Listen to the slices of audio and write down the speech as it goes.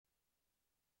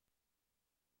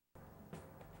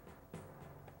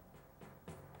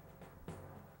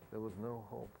There was no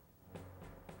hope.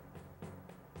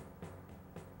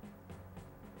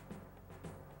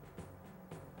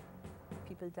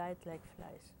 People died like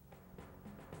flies.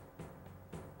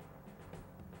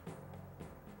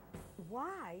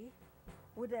 Why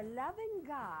would a loving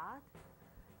God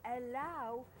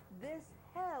allow this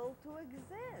hell to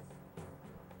exist?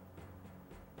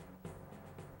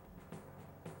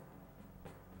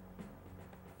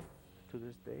 To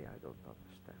this day, I don't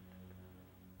understand it.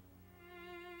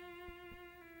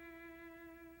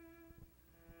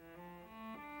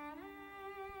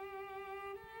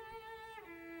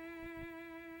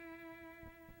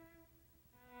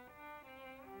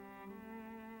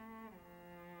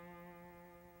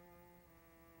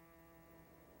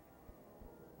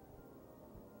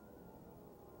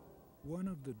 One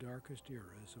of the darkest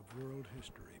eras of world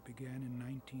history began in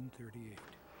 1938,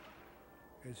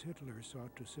 as Hitler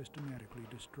sought to systematically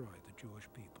destroy the Jewish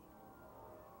people.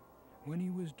 When he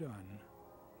was done,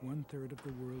 1/3 of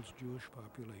the world's Jewish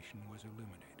population was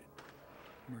eliminated,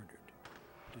 murdered,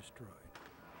 destroyed.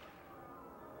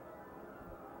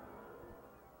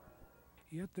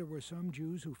 Yet there were some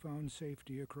Jews who found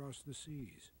safety across the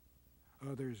seas,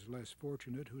 others less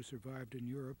fortunate who survived in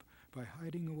Europe by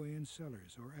hiding away in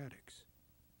cellars or attics,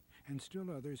 and still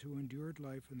others who endured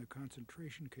life in the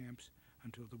concentration camps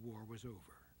until the war was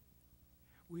over.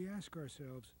 We ask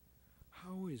ourselves,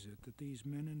 how is it that these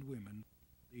men and women,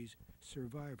 these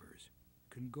survivors,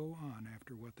 can go on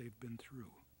after what they've been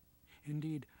through?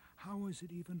 Indeed, how is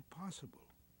it even possible?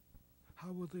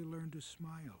 How will they learn to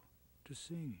smile, to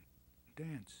sing,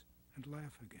 dance, and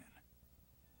laugh again?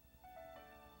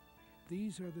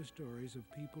 These are the stories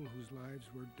of people whose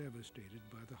lives were devastated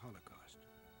by the Holocaust,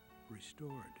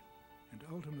 restored, and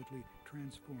ultimately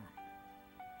transformed.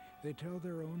 They tell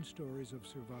their own stories of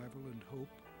survival and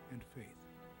hope and faith.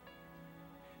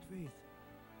 Faith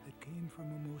that came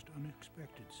from a most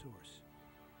unexpected source.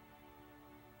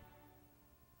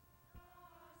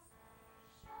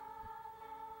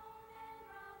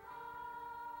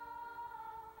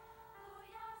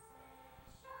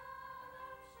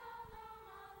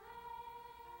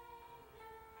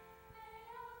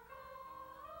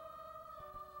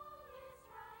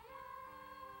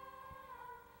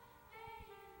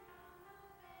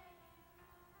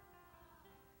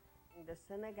 The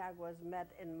synagogue was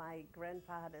met in my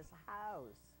grandfather's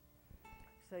house.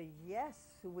 So yes,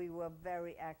 we were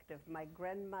very active. My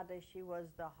grandmother, she was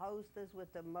the hostess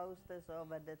with the mostess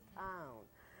over the town.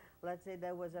 Let's say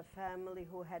there was a family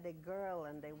who had a girl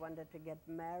and they wanted to get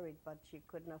married, but she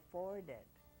couldn't afford it.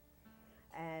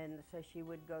 And so she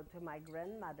would go to my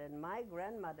grandmother, and my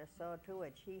grandmother saw to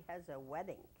it she has a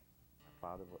wedding. My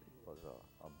father was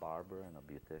a barber and a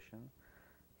beautician.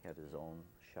 He had his own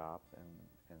shop in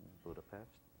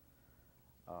Budapest.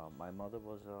 My mother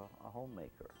was a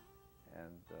homemaker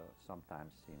and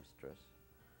sometimes seamstress.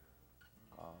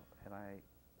 And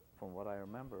from what I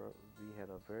remember, we had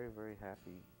a very, very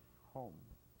happy home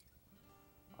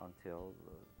until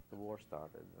the war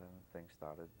started and things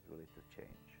started really to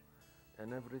change.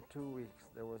 And every 2 weeks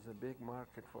there was a big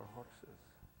market for horses.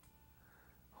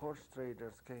 Horse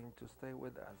traders came to stay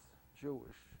with us,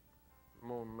 Jewish.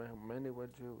 Many were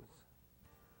Jews.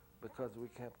 Because we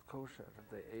kept kosher.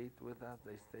 They ate with us,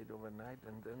 they stayed overnight,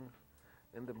 and then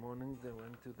in the morning they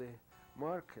went to the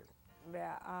market.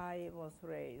 Where I was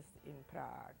raised in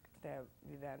Prague,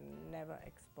 we were never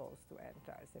exposed to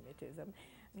anti-Semitism.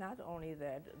 Not only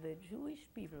that, the Jewish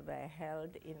people were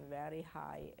held in very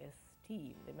high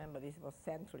esteem. Remember, this was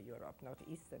Central Europe, not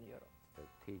Eastern Europe. The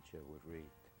teacher would read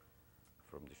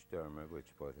from the Stürmer,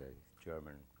 which was a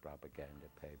German propaganda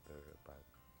paper about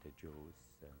the Jews.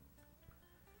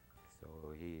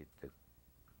 So the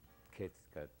kids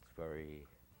got they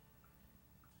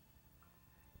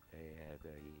had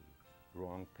a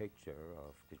wrong picture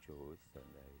of the Jews,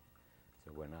 and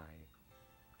so when I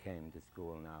came to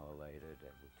school an hour later,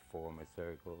 they would form a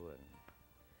circle and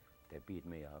they beat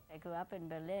me up. I grew up in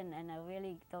Berlin, and I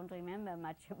really don't remember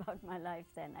much about my life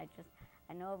then.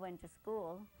 I know I went to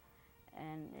school,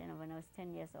 and when I was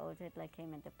 10 years old, Hitler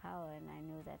came into power, and I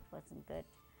knew that wasn't good.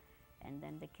 And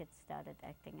then the kids started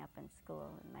acting up in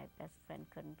school, and my best friend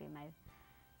couldn't be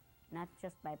not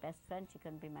just my best friend, she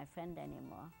couldn't be my friend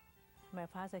anymore. My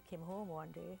father came home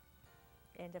one day,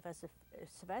 and there was a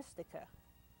swastika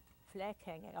flag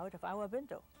hanging out of our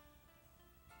window.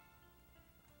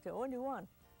 The only one.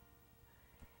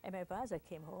 And my brother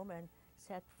came home and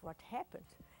said, what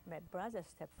happened? My brother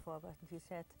stepped forward and he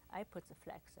said, I put the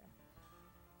flags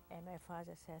there. And my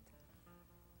father said,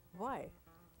 why?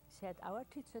 He said, our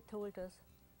teacher told us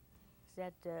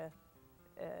that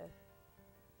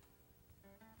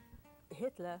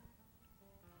Hitler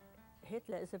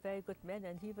Hitler is a very good man,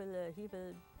 and he will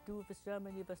do with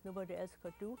Germany what nobody else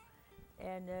could do,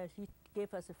 and he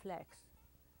gave us the flags.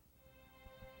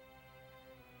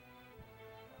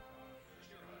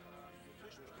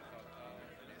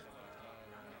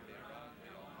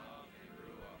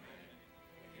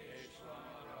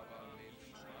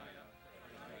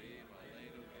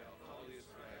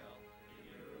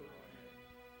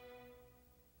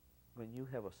 When you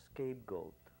have a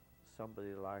scapegoat,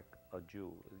 somebody like a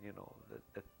Jew, you know,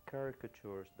 the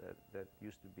caricatures that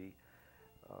used to be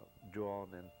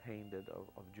drawn and painted of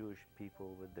Jewish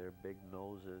people with their big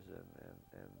noses and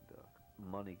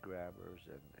money grabbers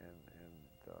and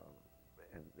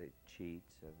they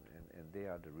cheats and they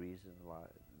are the reason why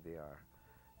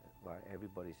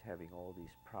everybody's having all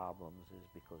these problems is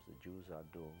because the Jews are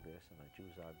doing this and the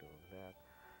Jews are doing that.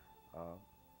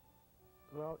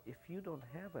 Well, if you don't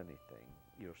have anything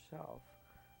yourself,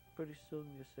 pretty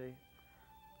soon you say,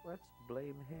 let's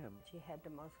blame him. She had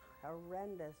the most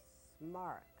horrendous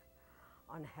mark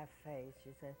on her face.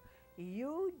 She said,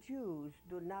 "You Jews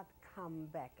do not come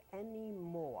back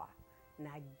anymore.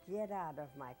 Now get out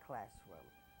of my classroom."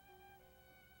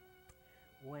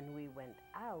 When we went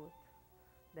out,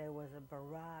 there was a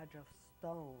barrage of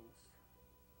stones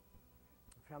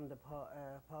from the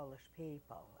Polish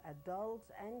people,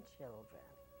 adults and children,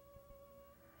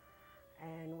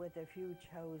 and with a few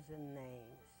chosen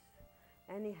names.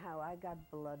 Anyhow, I got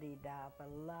bloodied up. A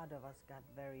lot of us got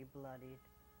very bloodied.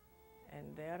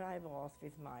 And there I was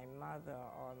with my mother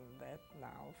on that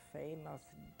now famous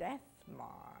death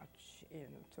march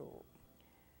into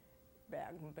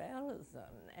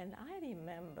Bergen-Belsen. And I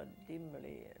remember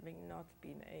dimly having not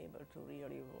been able to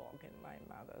really walk, and my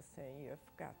mother saying,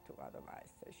 "You've got to,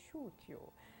 otherwise they shoot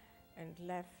you." And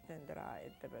left and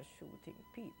right they were shooting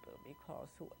people, because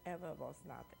whoever was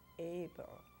not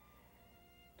able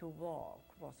to walk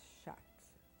was shot.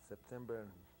 September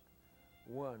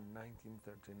 1,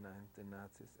 1939, the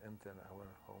Nazis entered our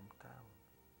hometown.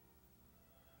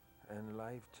 And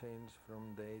life changed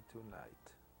from day to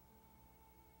night.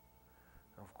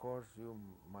 Of course, you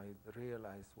might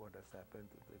realize what has happened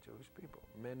to the Jewish people.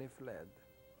 Many fled.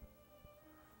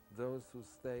 Those who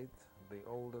stayed, the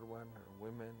older one,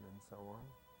 women and so on,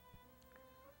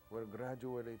 were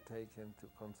gradually taken to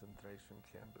concentration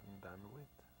camp and done with.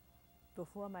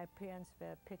 Before my parents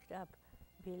were picked up,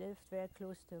 we lived very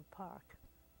close to a park.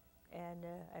 And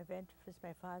I went with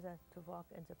my father to walk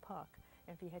in the park.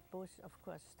 And we had both, of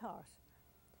course, stars.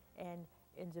 And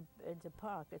in the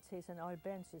park, it says on all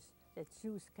benches that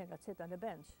Jews cannot sit on a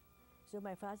bench. So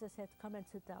my father said, "Come and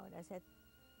sit down." I said,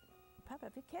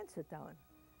 "Papa, we can't sit down."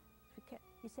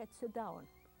 He said, "Sit down."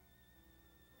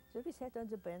 So we sat on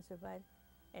the bench a while,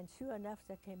 and sure enough,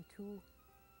 there came two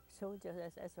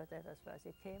soldiers, as whatever it was.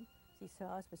 They came, they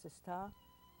saw us with a star,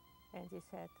 and they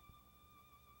said,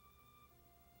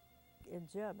 in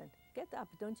German, "Get up,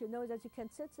 don't you know that you can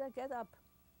sit there? Get up,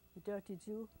 you dirty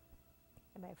Jew."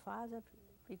 And my father,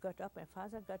 we got up, my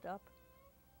father got up,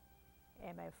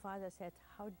 and my father said,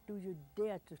 "How do you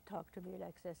dare to talk to me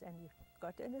like this?" And he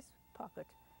got in his pocket,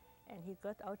 and he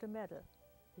got out a medal.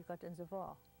 He got in the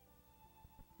war.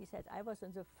 He said, "I was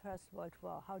in the First World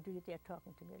War. How do you dare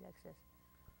talking to me like this?"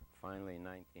 Finally, in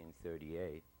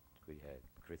 1938, we had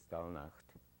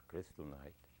Kristallnacht, Crystal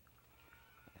Night,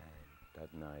 and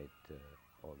that night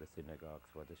all the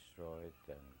synagogues were destroyed,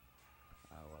 and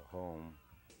our home,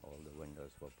 all the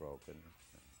windows were broken.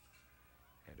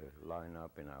 Had to line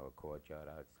up in our courtyard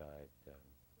outside.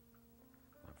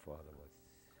 My father was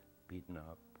beaten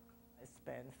up. I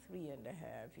spent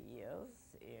 3.5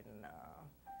 years in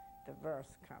the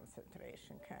worst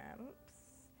concentration camps.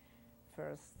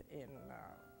 First in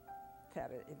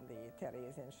the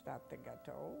Theresienstadt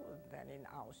ghetto, then in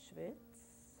Auschwitz,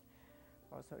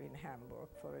 also in Hamburg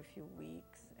for a few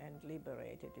weeks, and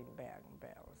liberated in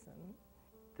Bergen-Belsen.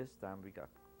 This time we got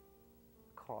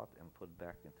caught and put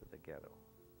back into the ghetto.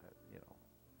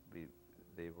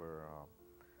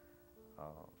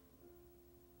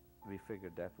 We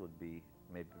figured that would be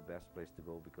maybe the best place to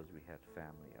go because we had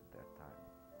family at that time.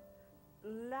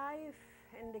 Life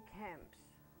in the camps.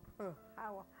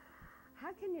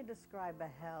 How can you describe a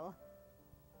hell?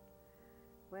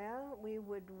 Well, we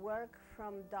would work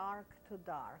from dark to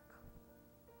dark.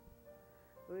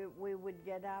 We would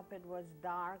get up, it was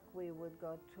dark, we would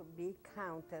go to be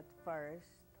counted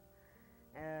first.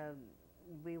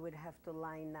 We would have to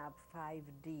line up 5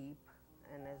 deep,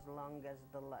 and as long as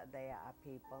there are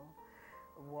people,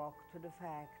 walk to the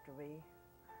factory,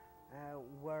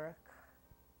 work,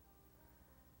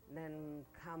 then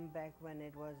come back when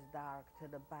it was dark to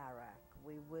the barrack.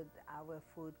 Our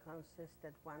food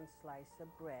consisted one slice of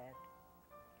bread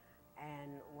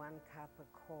and 1 cup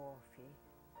of coffee,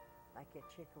 like a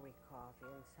chicory coffee,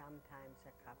 and sometimes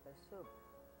a cup of soup.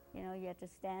 You know, you had to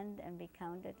stand and be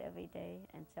counted every day,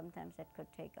 and sometimes that could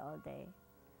take all day.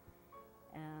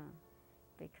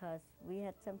 Because we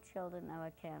had some children in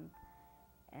our camp,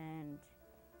 and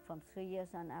from 3 years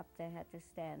on up, they had to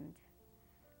stand.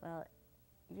 Well,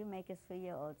 you make a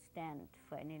 3-year-old stand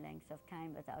for any length of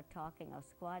time without talking or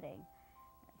squatting.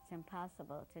 It's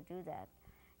impossible to do that.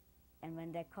 And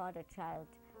when they caught a child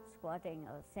squatting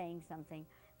or saying something,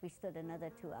 we stood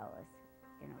another 2 hours,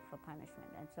 you know, for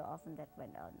punishment. And so often that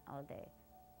went on all day.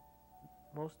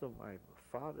 Most of my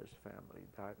father's family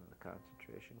died in the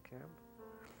concentration camp.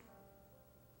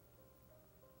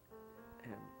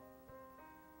 And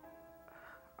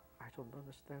I don't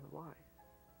understand why.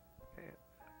 And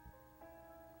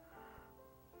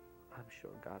I'm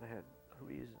sure God had a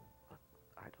reason, but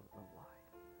I don't know why.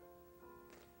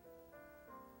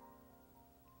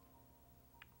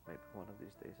 Maybe one of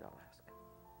these days I'll ask.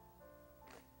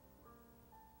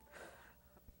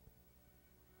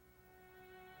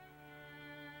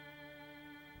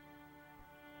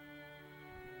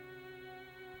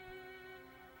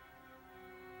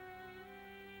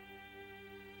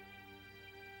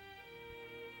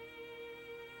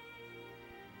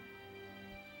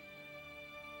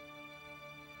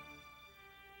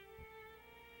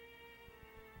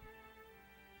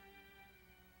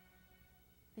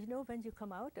 You know, when you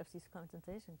come out of this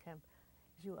concentration camp,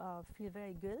 you feel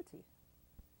very guilty,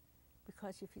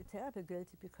 because you feel terribly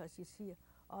guilty, because you see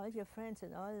all your friends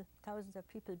and all thousands of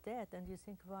people dead, and you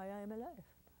think, why I'm alive?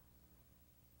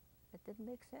 It didn't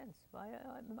make sense. Why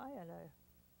am I alive?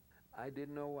 I did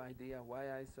no idea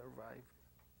why I survived.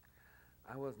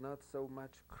 I was not so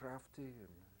much crafty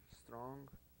and strong,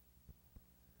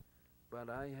 but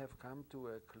I have come to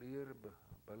a clear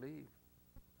belief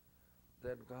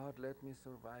that God let me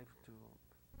survive to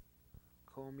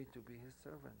call me to be His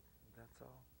servant. That's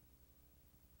all.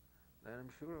 And I'm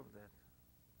sure of that.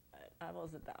 I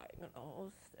was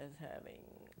diagnosed as having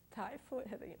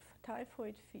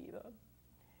typhoid fever,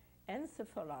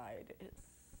 encephalitis,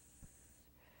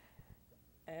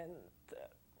 and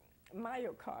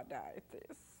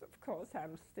myocarditis. Of course,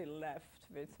 I'm still left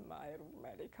with my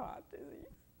rheumatic heart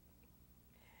disease.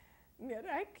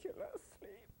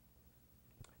 Miraculously,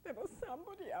 there was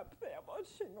somebody up there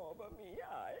watching over me.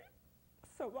 I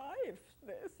survived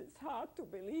this. It's hard to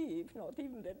believe. Not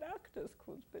even the doctors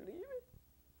could believe it.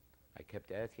 I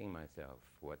kept asking myself,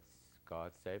 what's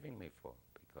God saving me for?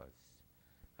 Because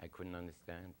I couldn't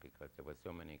understand, because there were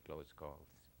so many close calls.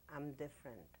 I'm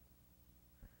different.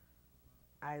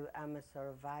 I'm a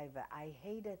survivor. I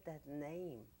hated that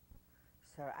name,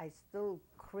 sir. I still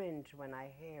cringe when I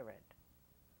hear it.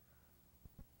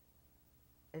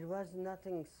 It was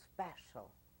nothing special.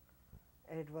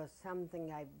 It was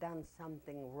something, I've done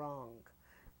something wrong.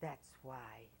 That's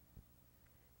why.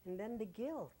 And then the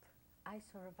guilt. I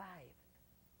survived.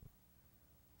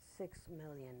 6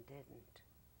 million didn't.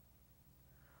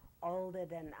 Older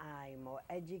than I, more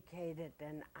educated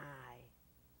than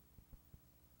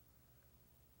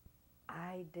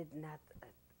I didn't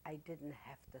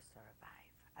have to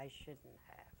survive. I shouldn't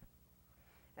have.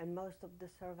 And most of the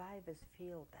survivors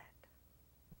feel that.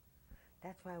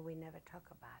 That's why we never talk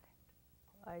about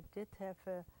it. I did have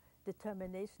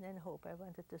determination and hope. I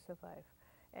wanted to survive.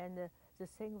 And the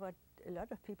thing what a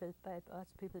lot of people,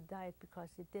 people died because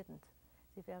they didn't.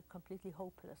 They were completely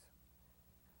hopeless.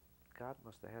 God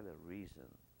must have had a reason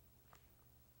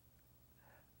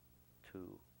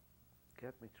to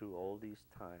get me through all these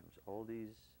times, all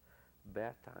these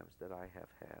bad times that I have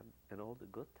had, and all the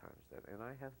good times and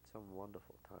I had some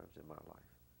wonderful times in my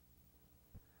life.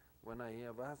 When I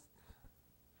have asked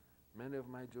many of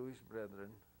my Jewish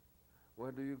brethren,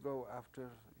 where do you go after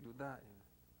you die?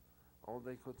 All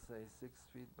they could say, 6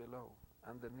 feet below,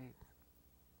 underneath.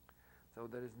 So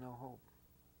there is no hope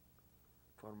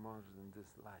for more than this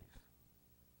life.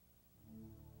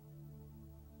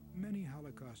 Many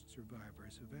Holocaust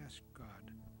survivors have asked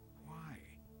God, why?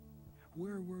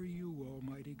 Where were you,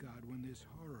 Almighty God, when this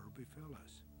horror befell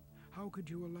us? How could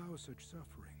you allow such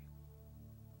suffering?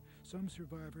 Some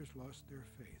survivors lost their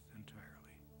faith entirely.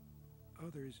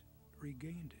 Others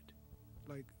regained it,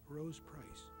 like Rose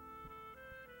Price.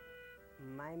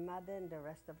 My mother and the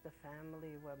rest of the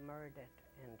family were murdered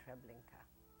in Treblinka.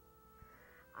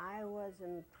 I was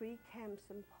in 3 camps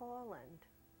in Poland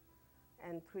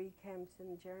and 3 camps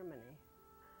in Germany.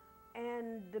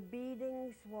 And the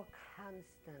beatings were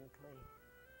constantly.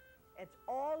 It's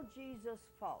all Jesus'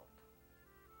 fault.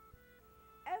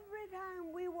 Every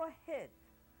time we were hit,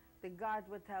 the guard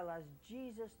would tell us,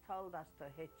 Jesus told us to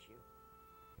hit you.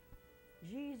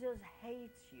 Jesus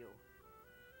hates you.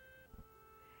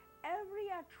 Every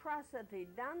atrocity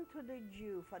done to the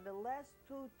Jew for the last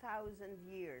 2,000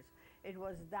 years, it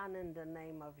was done in the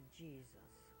name of Jesus,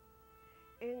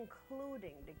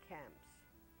 including the camps,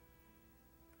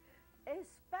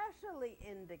 especially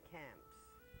in the camps.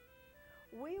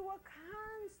 We were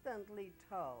constantly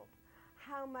told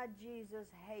how much Jesus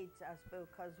hates us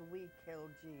because we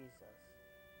killed Jesus.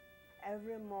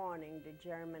 Every morning, the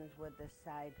Germans would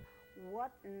decide,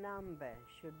 what number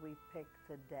should we pick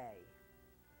today?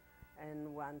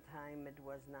 And one time it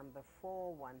was number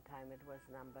 4, one time it was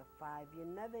number 5. You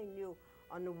never knew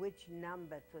on which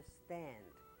number to stand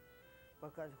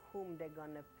because whom they're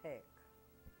gonna pick.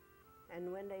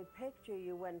 And when they picked you,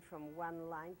 you went from one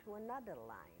line to another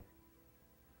line.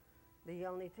 The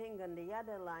only thing on the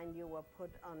other line, you were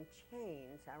put on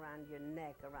chains around your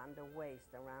neck, around the waist,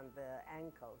 around the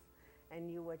ankles, and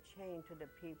you were chained to the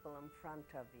people in front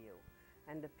of you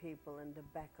and the people in the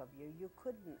back of you. You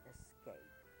couldn't escape.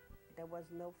 There was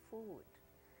no food.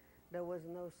 There was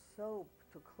no soap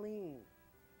to clean.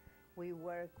 We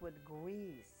worked with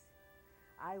grease.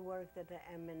 I worked at the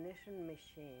ammunition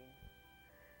machine,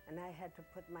 and I had to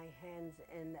put my hands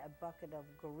in a bucket of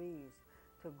grease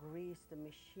to grease the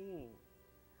machine,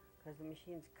 because the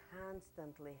machines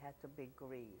constantly had to be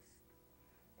greased.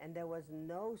 And there was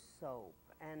no soap,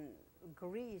 and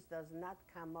grease does not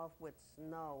come off with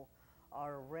snow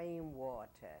or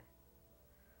rainwater,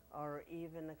 or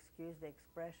even, excuse the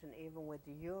expression, even with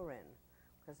urine,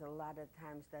 because a lot of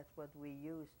times that's what we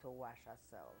use to wash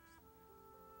ourselves.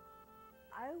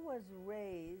 I was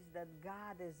raised that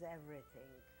God is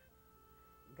everything.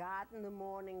 God in the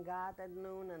morning, God at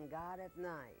noon, and God at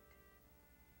night.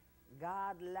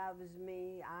 God loves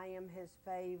me, I am his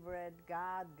favorite,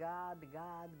 God, God,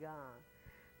 God, God.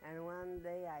 And one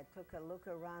day I took a look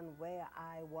around where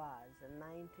I was in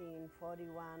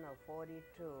 1941 or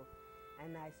 42,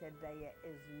 and I said, there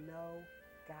is no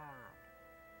God.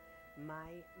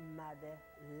 My mother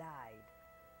lied.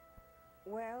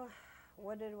 Well,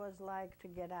 what it was like to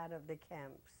get out of the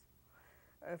camps.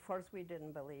 First, we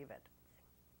didn't believe it.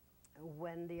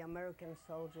 When the American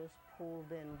soldiers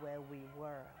pulled in where we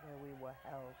were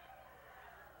held,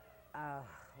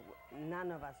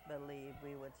 none of us believed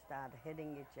we would start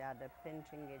hitting each other,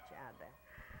 pinching each other.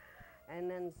 And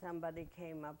then somebody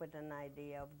came up with an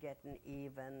idea of getting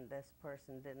even. This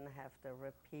person didn't have to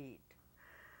repeat.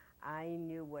 I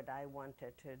knew what I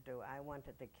wanted to do. I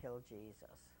wanted to kill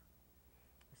Jesus.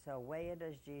 So where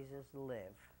does Jesus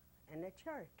live? In the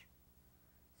church.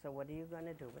 So what are you going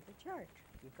to do with the church?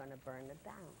 You're going to burn it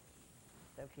down.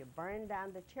 So if you burn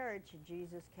down the church,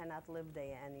 Jesus cannot live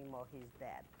there anymore. He's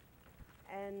dead.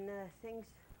 And things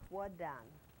were done.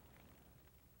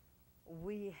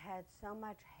 We had so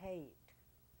much hate.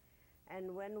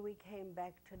 And when we came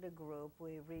back to the group,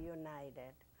 we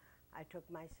reunited. I took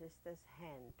my sister's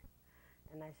hand,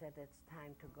 and I said, it's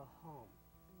time to go home.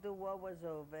 The war was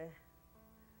over,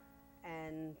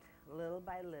 and little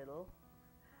by little,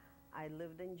 I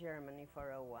lived in Germany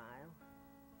for a while.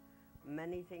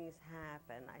 Many things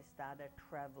happened. I started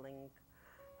traveling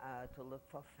to look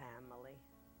for family.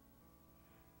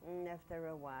 And after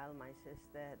a while, my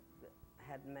sister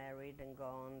had married and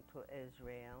gone to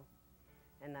Israel,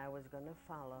 and I was going to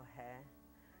follow her.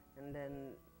 And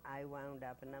then I wound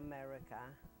up in America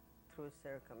through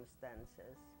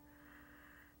circumstances.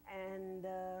 And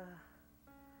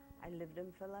I lived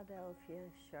in Philadelphia.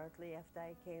 Shortly after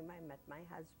I came, I met my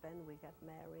husband. We got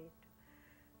married.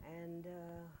 And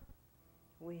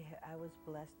I was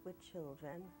blessed with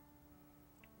children.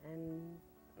 And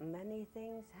many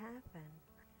things happened.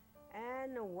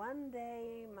 And one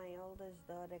day, my oldest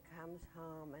daughter comes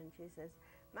home and she says,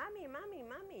 Mommy, Mommy,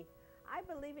 Mommy, I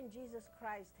believe in Jesus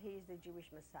Christ. He's the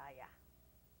Jewish Messiah.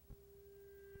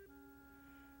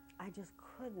 I just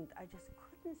couldn't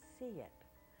see it.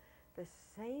 The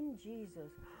same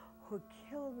Jesus who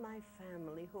killed my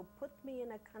family, who put me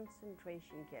in a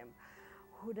concentration camp,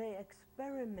 who they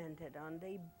experimented on,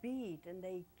 they beat and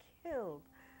they killed.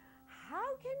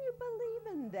 How can you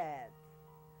believe in that?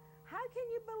 How can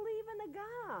you believe in a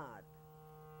God?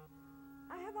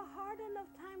 I have a hard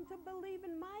enough time to believe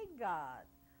in my God.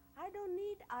 I don't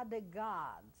need other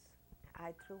gods.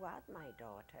 I threw out my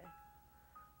daughter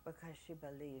because she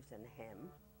believes in him.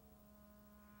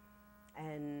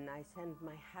 And I sent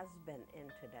my husband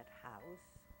into that house,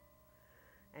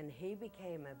 and he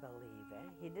became a believer.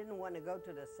 He didn't want to go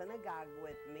to the synagogue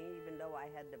with me, even though I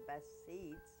had the best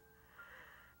seats.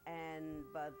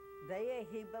 But there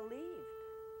he believed.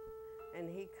 And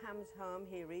he comes home,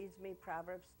 he reads me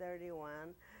Proverbs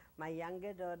 31. My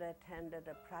younger daughter attended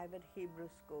a private Hebrew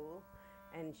school,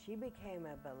 and she became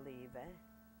a believer.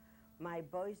 My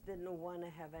boys didn't want to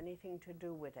have anything to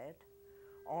do with it,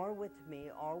 or with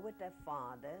me, or with their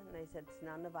father. And they said, it's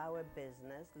none of our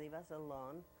business, leave us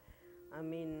alone. I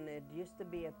mean, it used to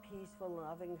be a peaceful,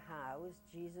 loving house.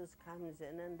 Jesus comes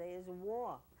in and there's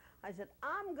war. I said,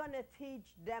 I'm going to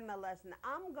teach them a lesson.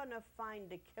 I'm going to find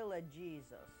the killer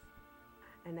Jesus.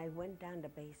 And I went down the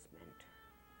basement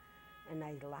and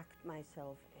I locked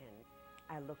myself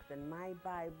in. I looked in my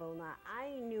Bible. Now,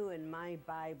 I knew in my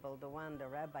Bible, the one the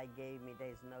rabbi gave me,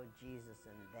 there's no Jesus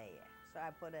in there. So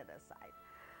I put it aside.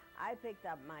 I picked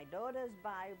up my daughter's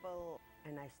Bible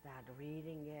and I started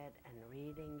reading it and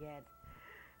reading it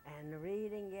and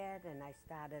reading it, and I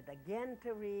started again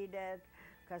to read it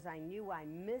because I knew I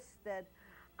missed it.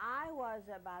 I was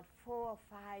about 4 or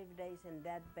 5 days in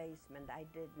that basement. I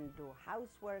didn't do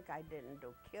housework, I didn't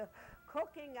do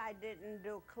cooking, I didn't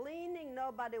do cleaning.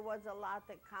 Nobody was allowed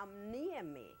to come near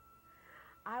me.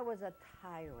 I was a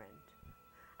tyrant.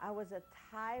 I was a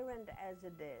tyrant as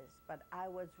it is, but I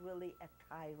was really a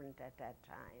tyrant at that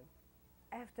time.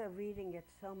 After reading it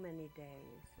so many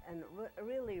days and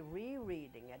really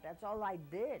rereading it, that's all I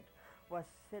did was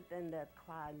sit in the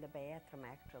bathroom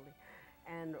actually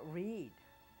and read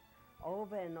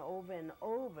over and over and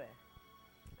over.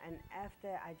 And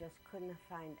after I just couldn't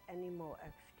find any more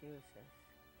excuses,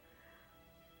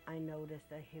 I noticed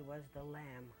that he was the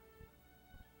lamb,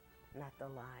 not the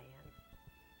lion.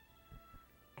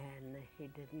 And he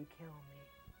didn't kill me.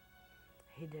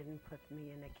 He didn't put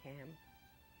me in a camp.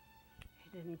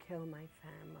 He didn't kill my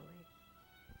family.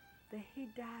 That he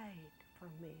died for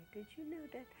me. Did you know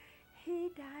that? He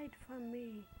died for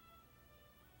me.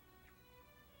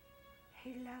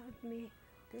 He loved me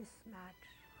this much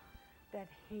that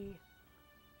he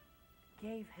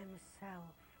gave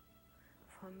himself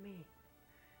for me.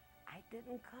 I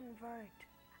didn't convert.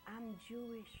 I'm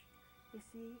Jewish, you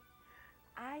see.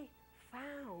 I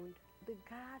found the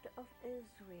God of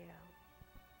Israel,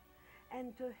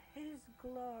 and to his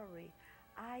glory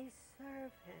I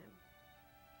serve him.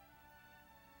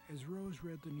 As Rose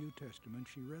read the New Testament,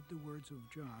 she read the words of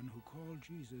John, who called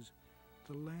Jesus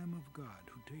the Lamb of God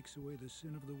who takes away the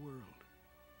sin of the world.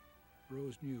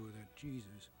 Rose knew that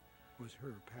Jesus was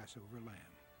her Passover lamb.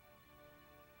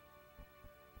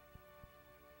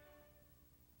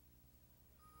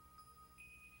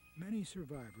 Many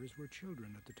survivors were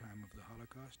children at the time of the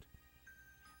Holocaust.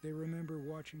 They remember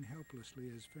watching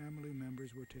helplessly as family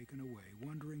members were taken away,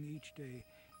 wondering each day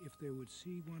if they would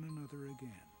see one another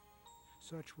again.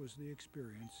 Such was the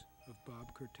experience of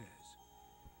Bob Cortez.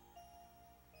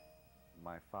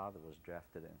 My father was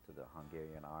drafted into the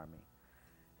Hungarian army,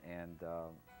 and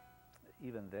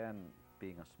even then,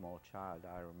 being a small child,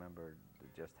 I remember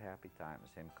just happy times,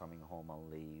 him coming home on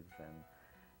leave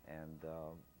and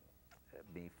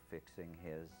me fixing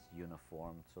his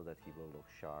uniform so that he will look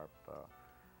sharp,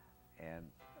 and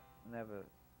never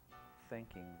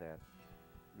thinking that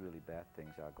really bad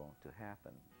things are going to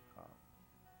happen.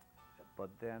 But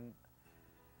then,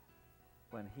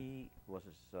 when he was,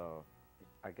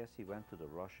 I guess he went to the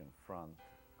Russian front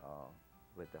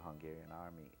with the Hungarian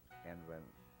army, and when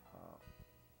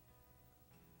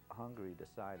Hungary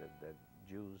decided that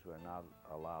Jews were not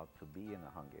allowed to be in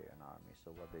the Hungarian army,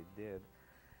 so what they did,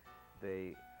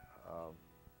 they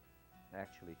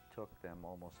actually took them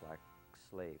almost like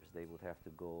slaves. They would have to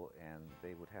go and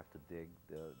they would have to dig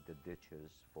the ditches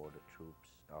for the troops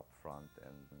up front,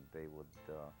 and they would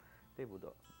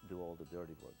do all the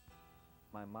dirty work.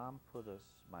 My mom put us,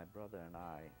 my brother and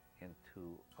I,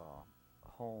 into a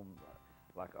home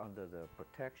like under the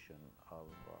protection of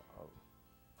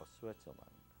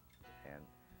Switzerland, and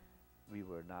we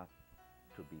were not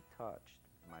to be touched.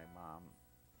 My mom,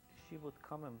 she would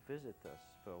come and visit us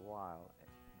for a while,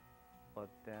 but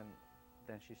then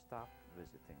she stopped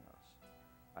visiting us.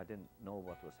 I didn't know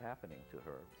what was happening to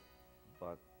her,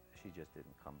 but she just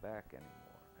didn't come back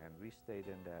anymore. And we stayed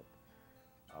in that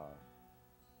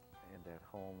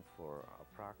home for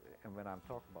and when I'm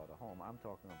talking about a home, I'm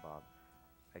talking about,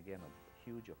 again, a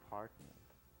huge apartment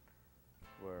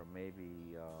where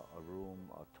maybe a room,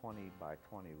 a 20 by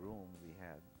 20 room, we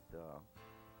had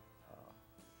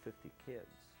 50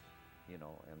 kids, you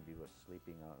know, and we were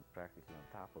sleeping practically on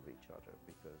top of each other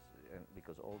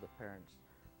because all the parents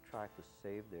tried to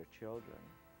save their children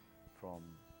from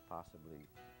possibly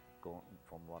going,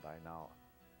 from what I now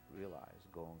realize,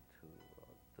 going to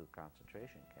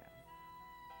concentration camp.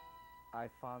 I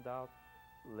found out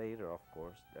later, of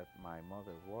course, that my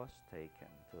mother was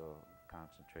taken to a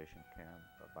concentration camp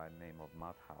by the name of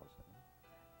Mauthausen,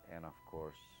 and of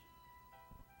course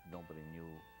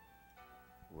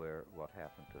what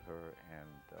happened to her,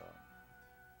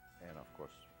 And of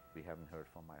course, we haven't heard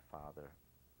from my father.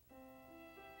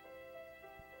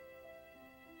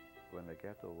 When the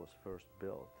ghetto was first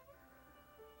built,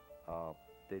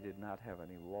 they did not have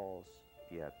any walls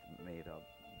yet made up.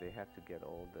 They had to get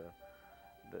all the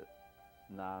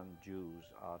non-Jews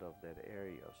out of that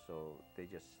area, so they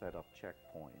just set up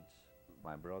checkpoints.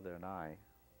 My brother and I,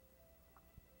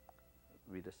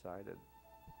 I decided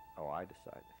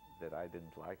that I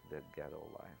didn't like that ghetto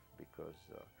life because,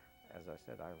 as I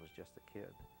said, I was just a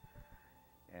kid.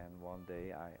 And one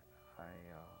day I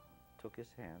took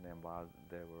his hand, and while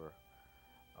there were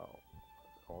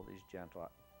all these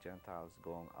Gentiles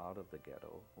going out of the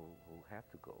ghetto who had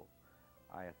to go,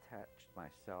 I attached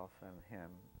myself and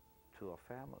him to a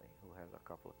family who had a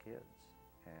couple of kids,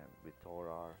 and we tore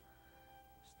our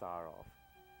star off,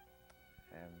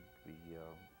 and we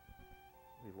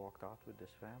walked out with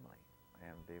this family,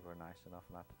 and they were nice enough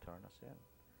not to turn us in.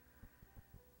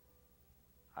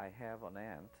 I have an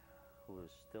aunt who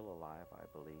is still alive, I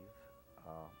believe,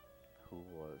 who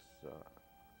was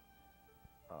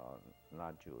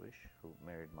not Jewish, who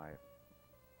married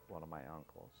one of my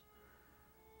uncles,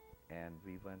 and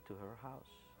we went to her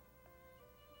house,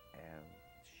 and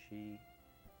she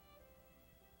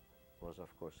was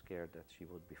of course scared that she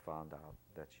would be found out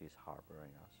that she's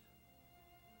harboring us,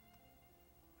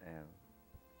 and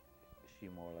she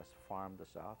more or less farmed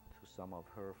us out to some of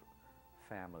her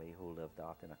family who lived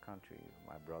out in the country.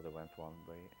 My brother went one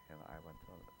way and I went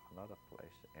to another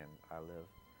place, and I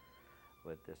lived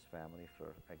with this family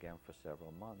for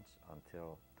several months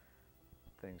until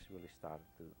things really started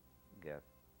to get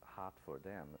hot for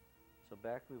them. So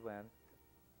back we went.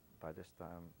 By this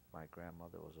time my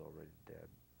grandmother was already dead.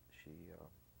 She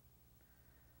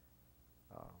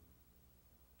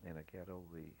in a ghetto,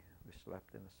 we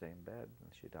slept in the same bed,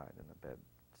 and she died in the bed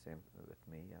same with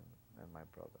me and my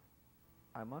brother.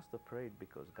 I must have prayed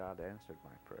because God answered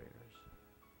my prayers.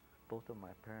 Both of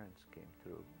my parents came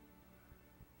through,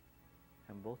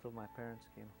 and both of my parents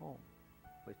came home,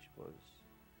 which was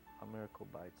a miracle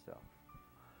by itself.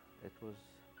 It was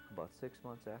about 6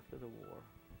 months after the war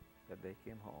that they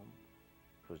came home.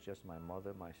 It was just my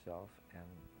mother, myself, and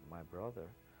my brother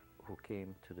who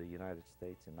came to the United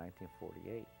States in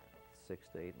 1948. 6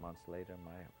 to 8 months later,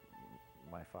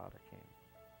 my father came,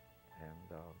 and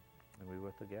we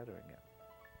were together again.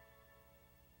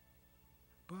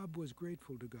 Bob was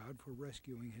grateful to God for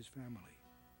rescuing his family.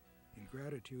 In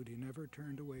gratitude, he never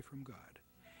turned away from God.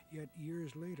 Yet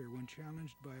years later, when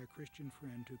challenged by a Christian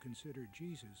friend to consider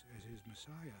Jesus as his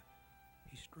Messiah,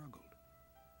 he struggled.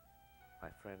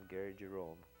 My friend Gary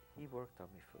Jerome, he worked on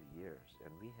me for years,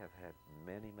 and we have had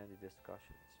many, many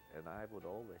discussions. And I would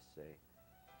always say,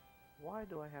 why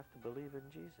do I have to believe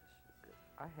in Jesus?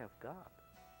 I have God.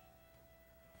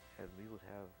 And we would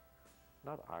have,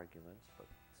 not arguments, but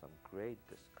some great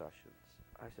discussions.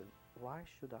 I said, why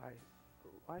should I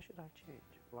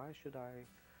change? Why should I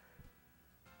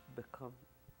become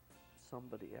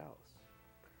somebody else?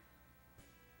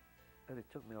 And it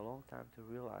took me a long time to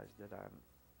realize that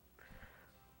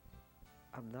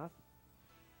I'm not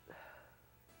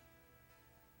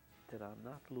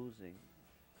losing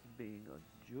being a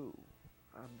Jew.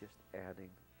 I'm just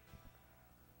adding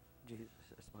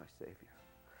Jesus as my Savior.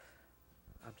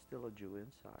 I'm still a Jew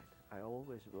inside. I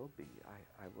always will be.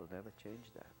 I will never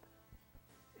change that.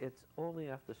 It's only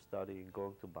after studying,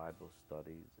 going to Bible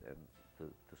studies and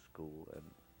to school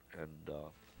and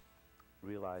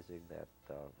realizing that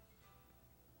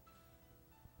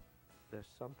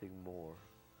there's something more.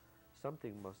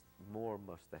 Something must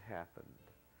have happened,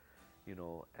 you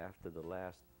know, after the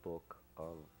last book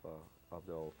of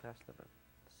the Old Testament.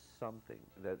 Something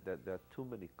that there are too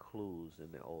many clues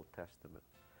in the Old Testament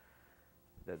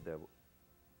that there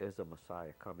is a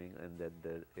Messiah coming, and that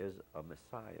there is a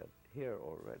Messiah here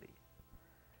already.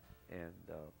 And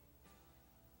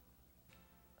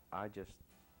I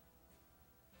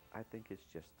think it's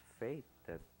just faith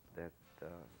that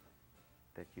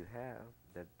you have,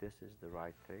 that this is the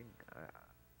right thing.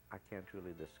 I can't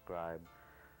really describe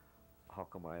how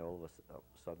come I all of a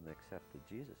sudden accepted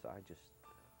Jesus. I just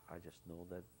know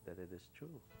that it is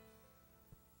true.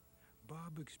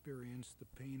 Bob experienced the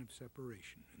pain of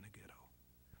separation in the ghetto.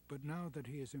 But now that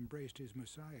he has embraced his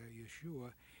Messiah,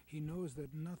 Yeshua, he knows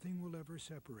that nothing will ever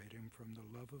separate him from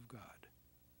the love of God.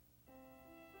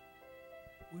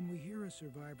 When we hear a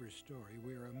survivor's story,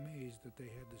 we are amazed that they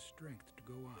had the strength to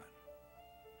go on.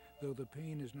 Though the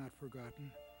pain is not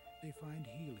forgotten, they find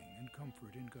healing and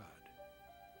comfort in God.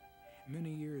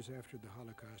 Many years after the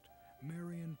Holocaust,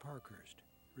 Marion Parkhurst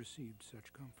received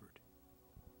such comfort.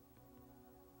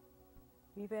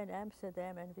 We were in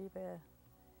Amsterdam and we were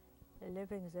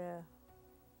living there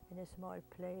in a small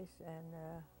place. And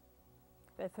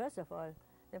well, first of all,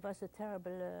 there was a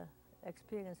terrible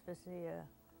experience with the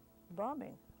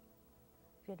bombing.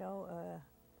 You know,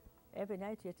 every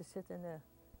night you had to sit in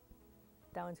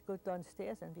go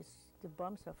downstairs, and the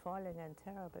bombs were falling and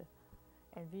terrible.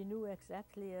 And we knew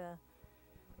exactly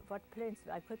what planes.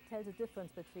 I could tell the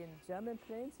difference between German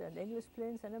planes and English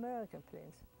planes and American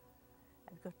planes.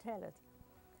 I could tell it.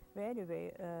 But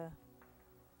anyway,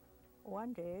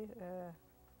 one day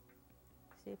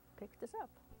they picked us up.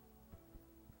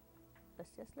 It was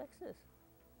just like this.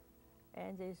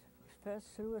 And they first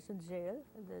threw us in jail,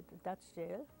 the Dutch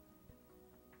jail.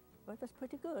 But it was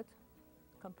pretty good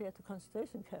compared to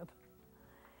concentration camp.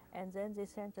 And then they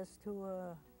sent us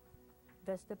to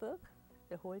Westerburg,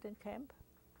 the holding camp.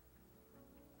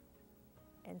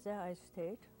 And there I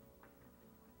stayed.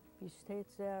 We stayed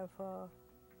there for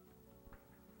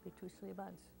 2-3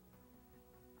 months.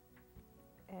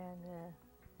 And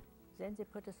then they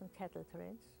put us in cattle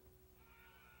trains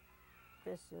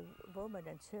with women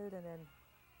and children and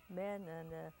men, and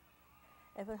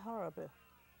it was horrible.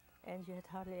 And you had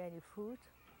hardly any food,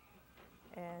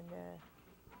 and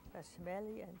it was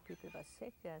smelly, and people were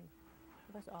sick, and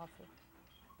it was awful.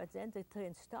 But then the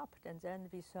train stopped, and then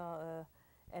we saw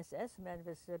SS men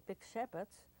with big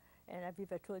shepherds, and we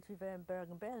were told we were in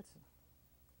Bergen-Belsen.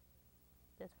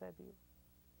 That's where we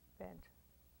went.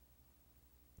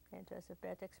 And it was a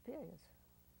bad experience.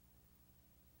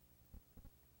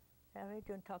 I really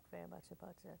don't talk very much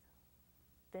about that.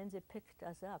 Then they picked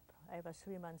us up. I was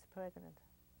 3 months pregnant.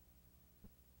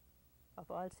 Of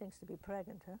all things to be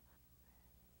pregnant, huh?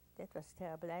 That was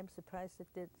terrible. I'm surprised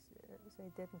that they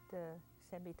didn't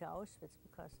send me to Auschwitz,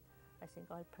 because I think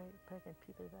all pregnant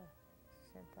people were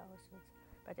sent to Auschwitz.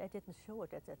 But I didn't show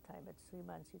it at that time. At 3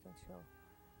 months you don't show.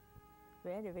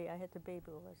 But anyway, I had a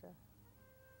baby over there.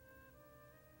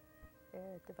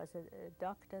 There was a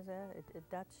doctor there, a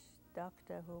Dutch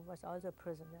doctor who was also a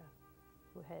prisoner,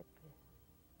 who helped me.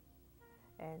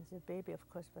 And the baby, of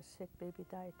course, was sick. Baby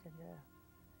died in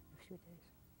a few days.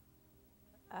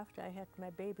 After I had my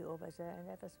baby over there, and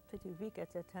I was pretty weak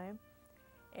at that time,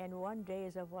 and one day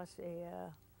there was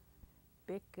a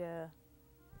big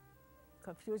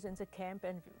confusion in the camp,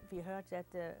 and we heard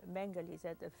that Mengele,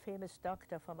 that a famous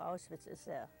doctor from Auschwitz, is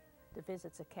there to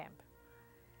visit the camp.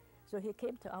 So he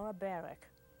came to our barrack,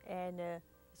 and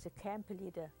the camp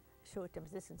leader showed him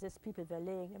this, and this people were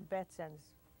laying in beds, and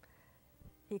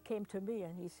he came to me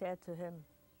and he said to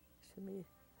me,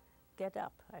 "Get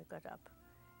up." I got up.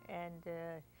 And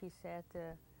he said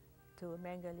to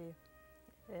Mengele,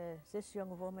 "This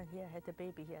young woman here had a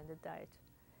baby here and it died."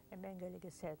 And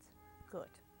Mengele said, "Good."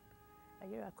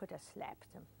 I could have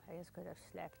slapped him. I just could have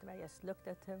slapped him. I just looked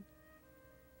at him.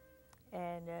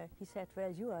 And he said,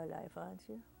 "Well, you are alive, aren't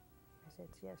you?" I said,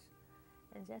 "Yes."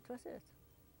 And that was it.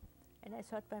 And I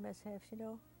thought by myself, you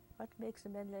know, what makes a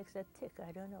man like that tick?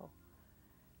 I don't know.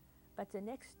 But the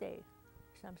next day,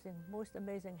 something most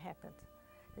amazing happened.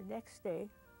 The next day,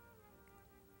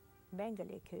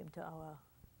 Mengele came to our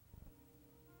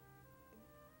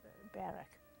barrack,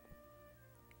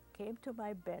 came to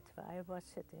my bed where I was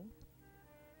sitting,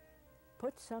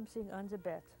 put something on the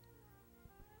bed,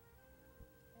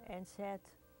 and said,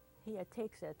 "Here,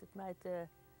 take that, it might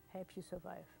help you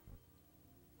survive."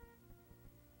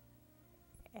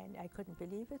 And I couldn't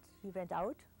believe it. He went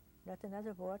out, not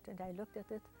another word, and I looked at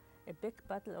it, a big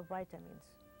bottle of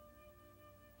vitamins.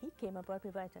 He came and brought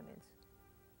me vitamins.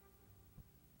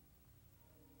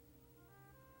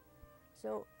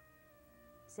 So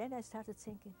then I started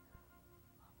thinking,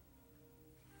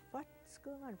 what's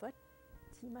going on?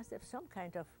 He must have some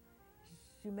kind of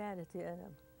humanity in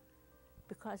him.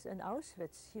 Because in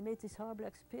Auschwitz, he made this horrible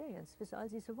experience with all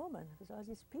these women, with all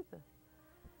these people.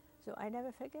 So I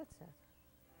never forget that.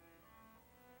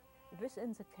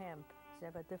 Within the camp,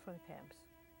 there were different camps.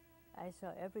 I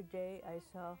saw every day, I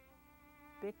saw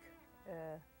big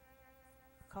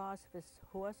cars with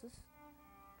horses,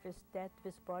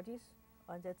 with bodies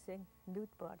on that thing,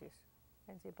 nude bodies.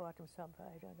 And they brought them somewhere,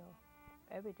 I don't know,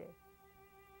 every day.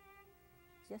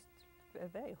 Just a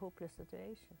very hopeless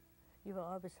situation. You were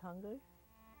always hungry.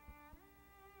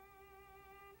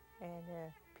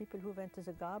 And people who went to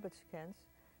the garbage cans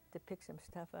to pick some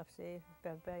stuff up, they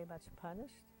were very much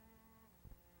punished.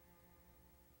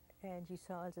 And you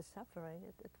saw all the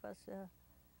suffering. It was,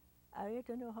 I really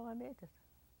don't know how I made it.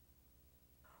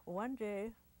 One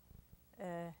day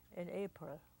in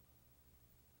April,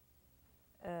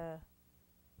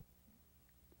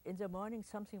 in the morning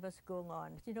something was going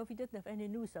on. You know, we didn't have any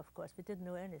news, of course, we didn't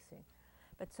know anything.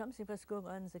 But something was going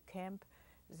on in the camp.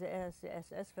 The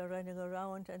SS were running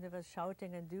around and they were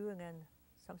shouting and doing, and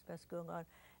something was going on.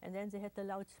 And then they had the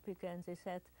loudspeaker and they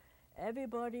said,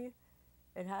 everybody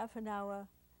in half an hour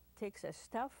takes their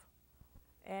stuff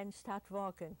and start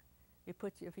walking.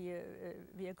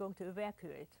 We are going to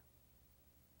evacuate.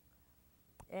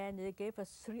 And they gave us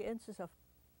 3 inches of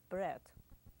bread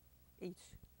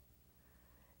each.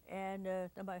 And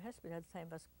my husband at the time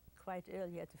was quite ill.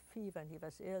 He had a fever and he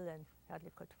was ill and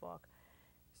hardly could walk.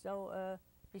 So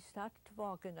we started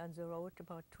walking on the road.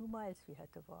 About 2 miles we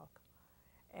had to walk.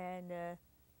 And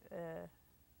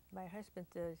my husband,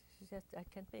 he said, I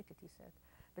can't make it, he said.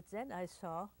 But then I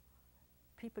saw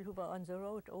people who were on the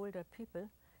road, older people,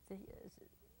 they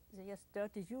just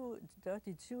dirty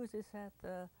Jews, they said,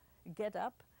 get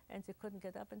up, and they couldn't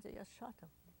get up and they just shot them.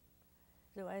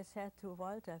 So I said to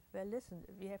Walter, well, listen,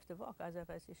 we have to walk,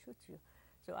 otherwise they shoot you.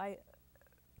 So I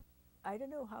don't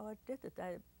know how I did it.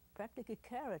 I practically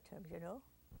carried him, you know.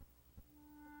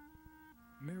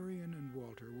 Marion and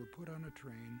Walter were put on a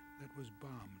train that was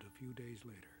bombed a few days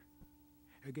later.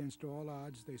 Against all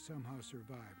odds, they somehow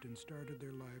survived and started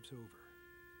their lives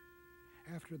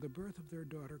over. After the birth of their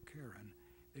daughter Karen,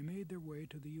 they made their way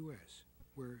to the U.S.,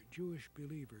 where Jewish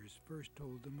believers first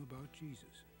told them about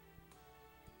Jesus.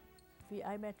 We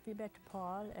met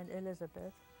Paul and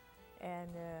Elizabeth, and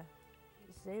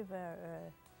they were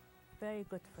very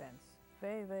good friends,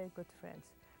 very, very good friends.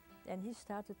 And he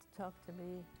started to talk to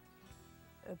me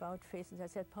about faith, and I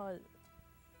said, Paul,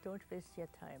 don't waste your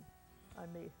time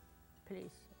on me,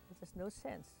 please. There's no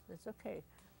sense, it's okay.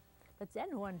 But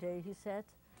then one day he said,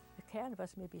 Karen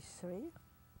was maybe 3,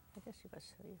 I guess she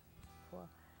was 3, 4.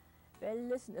 Well,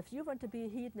 listen, if you want to be a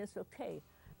heathen, it's okay,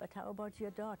 but how about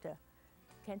your daughter?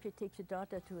 Can't you take your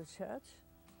daughter to a church?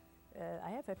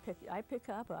 I pick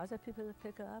her up, or other people will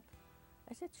pick her up.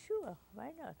 I said, sure,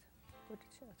 why not? Go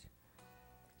to church.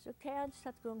 So Karen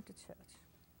started going to church.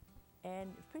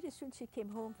 And pretty soon she came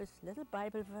home with little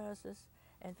Bible verses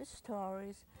and with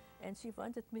stories, and she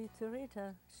wanted me to read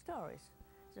her stories.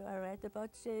 So I read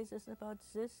about Jesus and about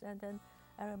this, and then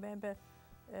I remember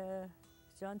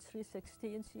John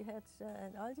 3:16 she had,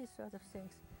 and all these sort of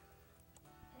things.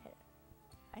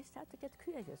 I started to get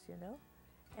curious, you know.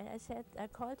 And I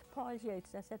called Paul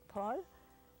Yates. I said, Paul,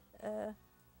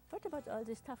 what about all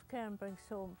this stuff Karen brings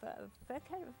home? Where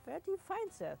do you find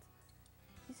that?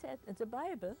 He said, in the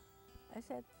Bible. I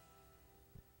said,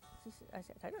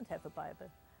 I don't have a Bible.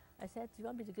 I said, do you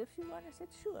want me to give you one? I said,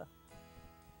 sure.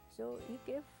 So he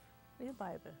gave me a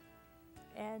Bible.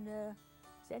 And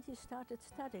then he started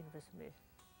studying with me.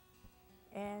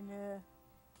 And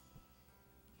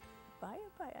by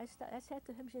and by, I said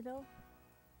to him, you know,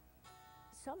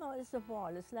 somehow it's a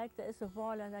wall. It's like there is a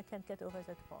wall and I can't get over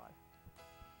that wall.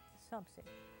 Something.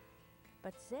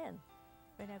 But then,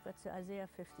 when I got to Isaiah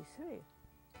 53,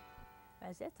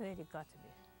 that really got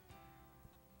me.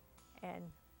 And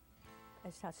I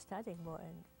started studying more,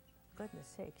 and goodness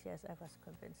sake, yes, I was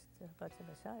convinced about the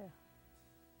Messiah.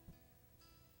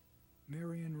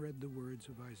 Marion read the words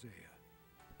of Isaiah.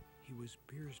 He was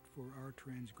pierced for our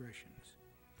transgressions.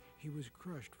 He was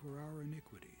crushed for our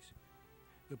iniquities.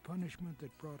 The punishment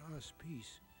that brought us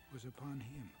peace was upon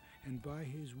him, and by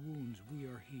his wounds we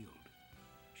are healed.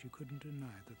 She couldn't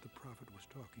deny that the prophet was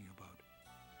talking about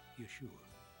Yeshua,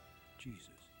 Jesus.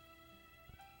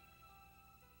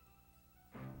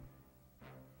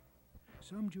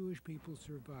 Some Jewish people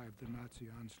survived the Nazi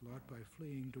onslaught by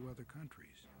fleeing to other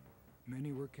countries.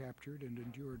 Many were captured and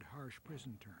endured harsh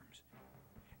prison terms.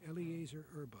 Eliezer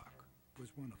Erbach was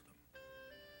one of them.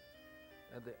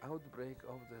 At the outbreak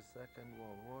of the Second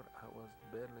World War,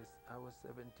 I was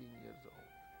 17 years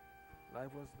old.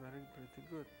 Life was pretty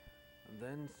good. And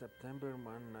then September 1,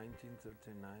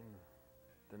 1939,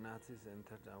 the Nazis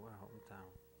entered our hometown.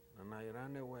 And I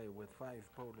ran away with 5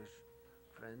 Polish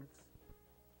friends.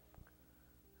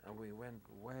 And we went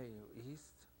way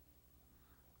east,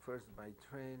 first by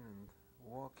train and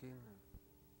walking.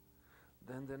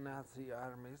 Then the Nazi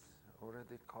armies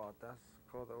already caught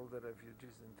all the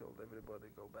refugees and told everybody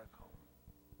go back home.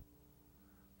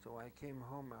 So I came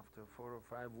home after 4 or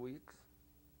 5 weeks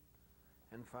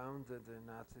and found that the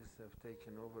Nazis have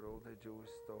taken over all the Jewish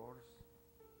stores.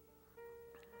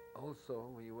 Also,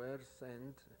 we were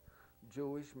sent,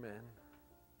 Jewish men,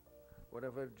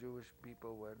 whatever Jewish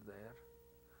people were there,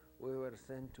 we were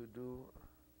sent to do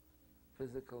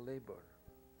physical labor.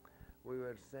 We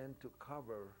were sent to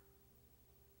cover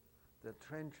the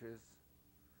trenches.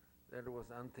 There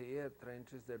was anti-air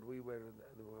trenches that we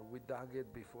dug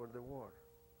it before the war.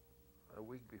 A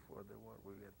week before the war,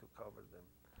 we had to cover them.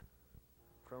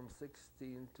 From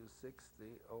 16 to 60,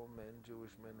 all men,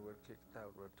 Jewish men, were kicked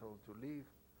out, were told to leave,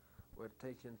 were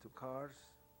taken to cars,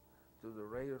 to the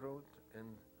railroad, and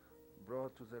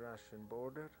brought to the Russian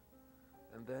border,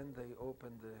 and then they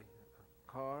opened the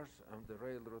cars and the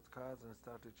railroad cars and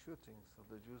started shooting, so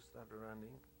the Jews started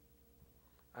running.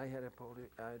 I had a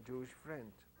Jewish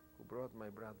friend who brought my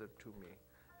brother to me,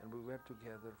 and we were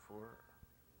together for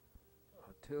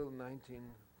till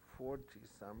 1940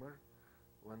 summer,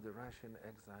 when the Russian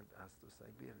exiled us to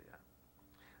Siberia.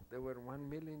 There were 1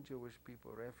 million Jewish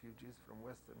people, refugees from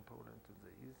Western Poland to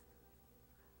the east.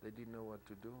 They didn't know what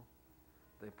to do.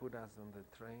 They put us on the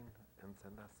train and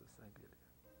sent us to Siberia.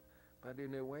 But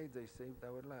in a way, they saved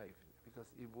our life, because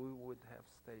if we would have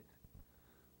stayed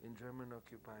in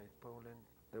German-occupied Poland,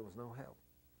 there was no help.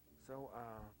 So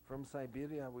from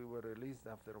Siberia, we were released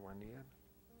after 1 year.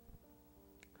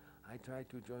 I tried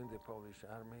to join the Polish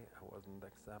army. I wasn't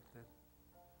accepted.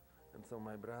 And so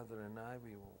my brother and I,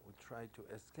 we tried to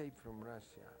escape from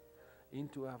Russia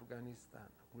into Afghanistan.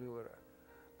 We were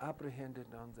apprehended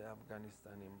on the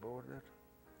Afghanistani border.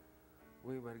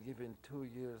 We were given 2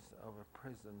 years of a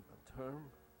prison term.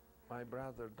 My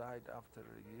brother died after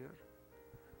a year.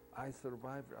 I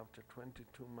survived after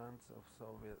 22 months of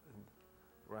Soviet and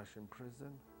Russian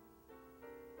prison.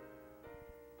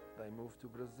 I moved to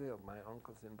Brazil. My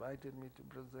uncles invited me to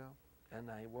Brazil,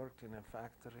 and I worked in a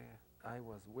factory. I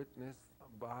was witnessed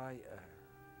by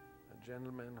a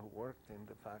gentleman who worked in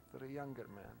the factory, a younger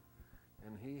man,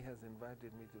 and he has invited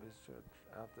me to his church.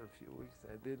 After a few weeks,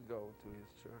 I did go to his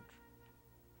church,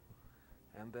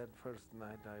 and that first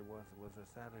night was a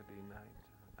Saturday night.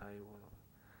 I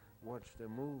watched a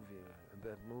movie, and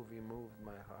that movie moved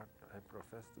my heart. I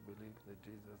profess to believe that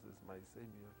Jesus is my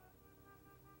Savior.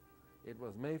 It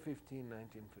was May 15,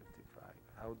 1955.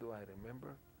 How do I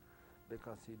remember?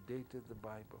 Because he dated the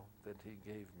Bible that he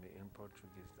gave me in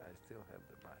Portuguese. I still have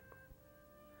the Bible.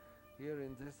 Here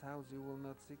in this house you will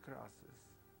not see crosses,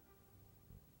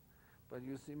 but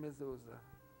you see mezuzah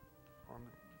on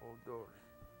both doors.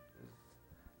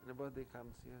 Anybody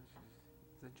comes here,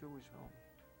 it's a Jewish home.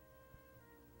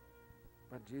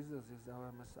 But Jesus is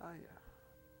our Messiah.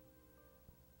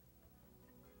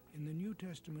 In the New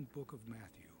Testament book of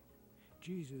Matthew,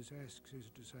 Jesus asks his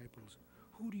disciples,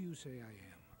 "Who do you say I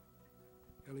am?"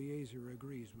 Eliezer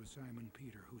agrees with Simon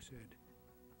Peter, who said,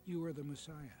 "You are the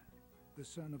Messiah, the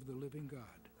Son of the living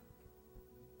God."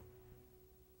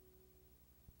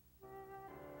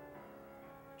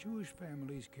 Jewish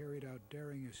families carried out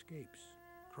daring escapes,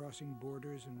 crossing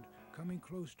borders and coming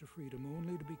close to freedom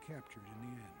only to be captured in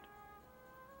the end.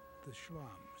 The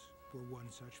Shlams were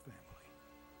one such family.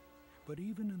 But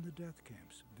even in the death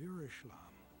camps, Vera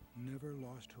Schlam never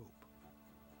lost hope.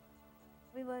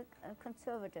 We were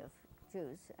conservative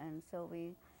Jews, and so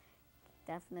we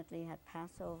definitely had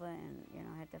Passover and,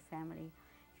 had the family,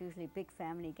 usually big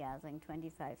family gathering,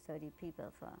 25, 30 people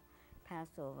for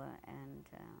Passover,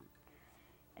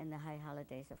 and the high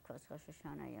holidays, of course, Rosh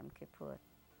Hashanah, Yom Kippur.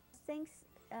 Things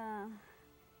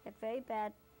get very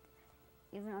bad,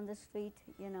 even on the street,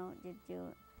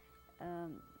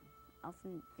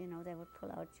 often, they would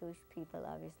pull out Jewish people,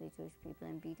 obviously Jewish people,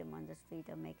 and beat them on the street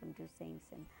or make them do things.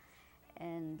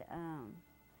 And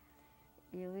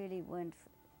you really weren't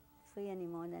free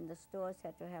anymore. And then the stores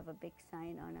had to have a big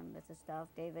sign on them with the Star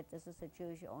of David, "This is a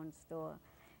Jewish-owned store,"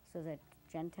 so that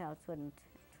Gentiles wouldn't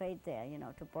trade there,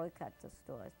 to boycott the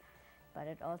stores. But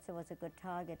it also was a good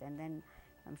target. And then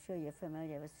I'm sure you're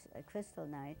familiar with Crystal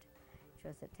Night, which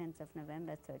was the 10th of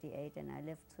November, 1938, and I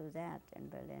lived through that in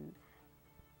Berlin.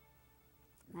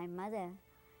 My mother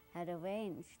had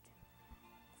arranged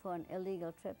for an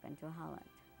illegal trip into Holland,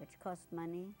 which cost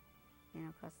money,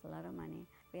 cost a lot of money.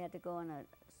 We had to go on a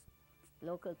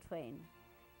local train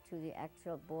to the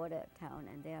actual border town,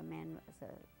 and their man was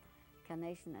a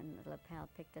Carnation and a lapel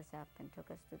picked us up and took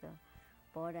us to the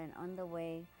border, and on the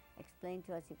way explained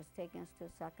to us he was taking us to a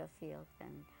soccer field,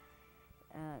 and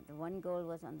the one goal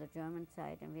was on the German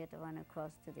side, and we had to run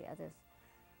across to the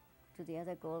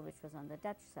other goal, which was on the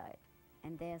Dutch side.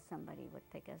 And there somebody would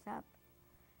pick us up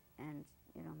and,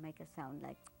 make a sound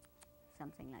like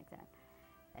something like that,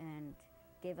 and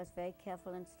gave us very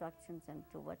careful instructions and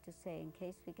to what to say in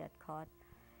case we got caught,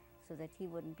 so that he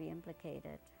wouldn't be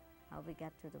implicated, how we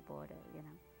got to the border,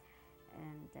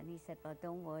 And then he said, "Well,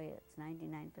 don't worry, it's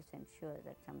 99% sure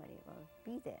that somebody will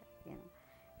be there,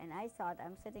 And I thought,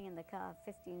 I'm sitting in the car,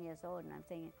 15 years old, and I'm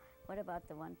thinking, what about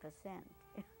the 1%?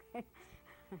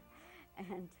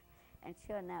 And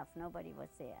sure enough, nobody was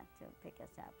there to pick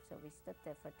us up. So we stood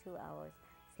there for 2 hours,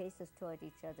 faces toward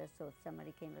each other, so if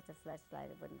somebody came with a flashlight,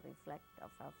 it wouldn't reflect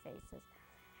off our faces.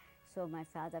 So my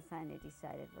father finally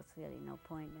decided it was really no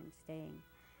point in staying.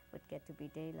 It would get to be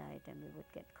daylight, and we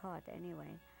would get caught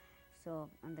anyway. So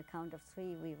on the count of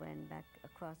 3, we went back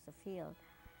across the field,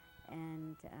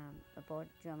 and a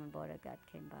German border guard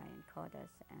came by and caught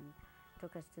us and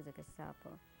took us to the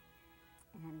Gestapo.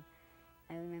 And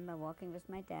I remember walking with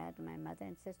my dad, my mother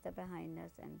and sister behind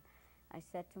us, and I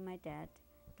said to my dad,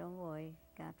 "Don't worry,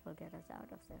 God will get us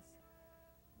out of this."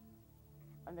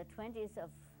 On the 20th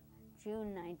of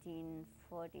June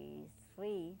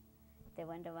 1943, they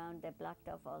went around, they blocked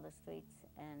off all the streets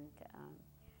and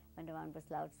went around with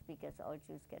loudspeakers, "All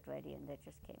Jews get ready," and they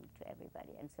just came to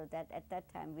everybody. And so that at that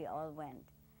time we all went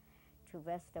to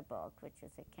Westerbork, which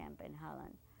is a camp in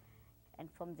Holland.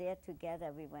 And from there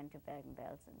together we went to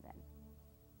Bergen-Belsen then.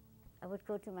 I would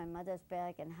go to my mother's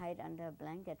barrack and hide under a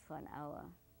blanket for an hour.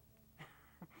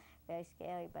 Very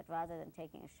scary, but rather than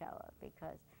taking a shower,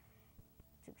 because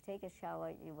to take a shower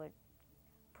you were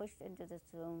pushed into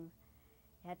this room.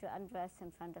 You had to undress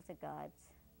in front of the guards,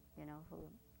 you know, who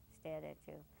stared at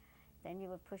you. Then you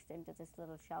were pushed into this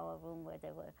little shower room where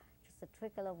there were just a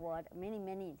trickle of water,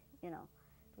 many, you know,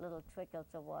 little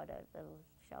trickles of water, little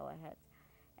shower heads,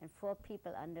 and 4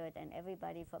 people under it, and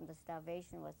everybody from the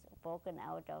starvation was broken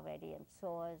out already and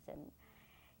sores. And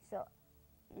so,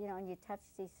 you know, and you touch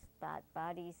these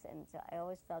bodies, and so I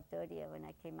always felt dirtier when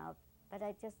I came out. But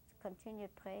I just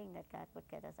continued praying that God would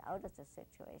get us out of the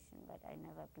situation, but I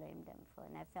never blamed him for it.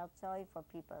 And I felt sorry for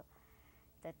people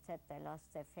that said they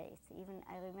lost their faith. Even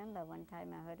I remember one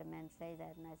time I heard a man say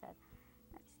that, and I thought,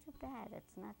 that's too bad.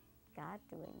 It's not God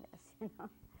doing this, you know.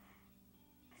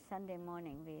 Sunday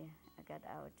morning we got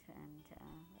out, and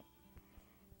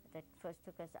that first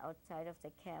took us outside of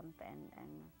the camp, and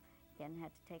again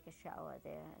had to take a shower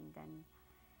there, and then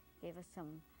gave us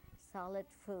some solid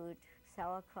food,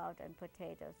 sauerkraut and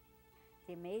potatoes.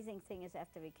 The amazing thing is,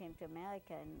 after we came to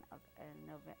America in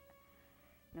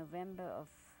November of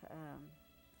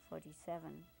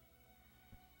 47,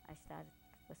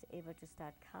 was able to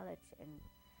start college in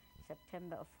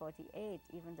September of 48,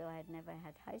 even though I had never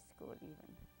had high school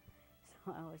even.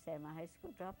 So I was a high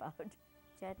school dropout.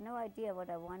 So I had no idea what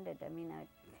I wanted. I mean,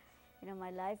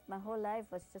 my whole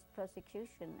life was just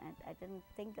persecution, and I didn't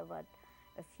think about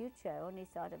a future. I only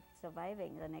thought of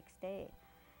surviving the next day.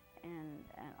 And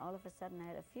all of a sudden I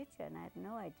had a future, and I had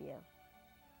no idea.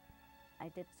 I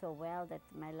did so well that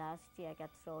my last year I got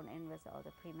thrown in with all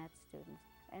the pre-med students.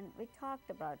 And we talked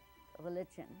about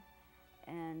religion,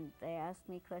 and they asked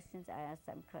me questions, I asked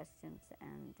them questions,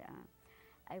 and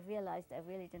I realized I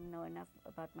really didn't know enough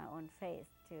about my own faith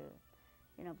to,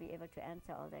 you know, be able to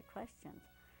answer all their questions.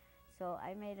 So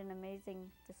I made an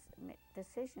amazing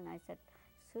decision. I said,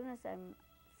 as soon as I'm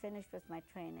finished with my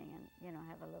training and, you know,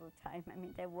 have a little time, I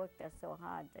mean, they worked us so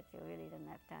hard that you really didn't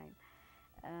have time,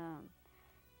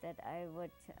 that I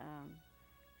would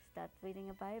start reading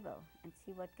a Bible and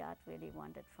see what God really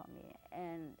wanted from me.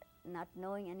 And not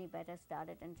knowing any better,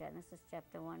 started in Genesis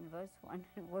chapter 1, verse 1,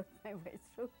 and worked my way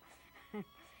through.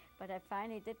 But I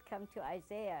finally did come to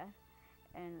Isaiah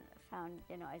and found,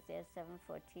 you know, Isaiah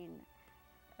 7:14,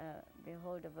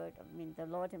 behold, the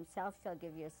Lord himself shall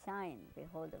give you a sign.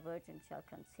 Behold, a virgin shall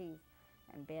conceive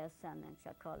and bear a son and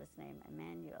shall call his name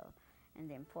Emmanuel. And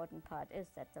the important part is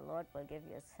that the Lord will give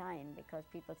you a sign, because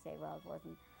people say, well, it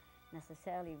wasn't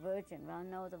necessarily virgin. Well,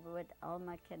 no, the word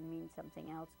Alma can mean something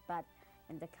else, but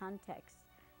in the context,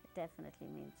 it definitely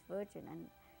means virgin. And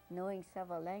knowing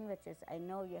several languages, I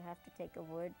know you have to take a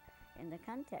word in the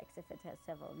context if it has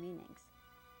several meanings.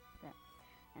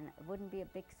 And it wouldn't be a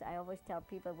big, I always tell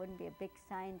people, it wouldn't be a big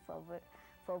sign for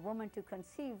a woman to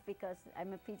conceive, because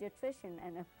I'm a pediatrician,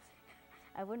 and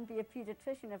I wouldn't be a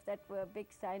pediatrician if that were a big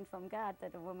sign from God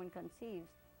that a woman conceives.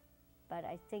 But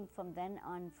I think from then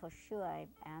on, for sure, I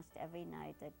asked every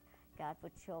night that God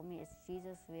would show me, is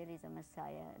Jesus really the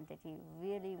Messiah, and did he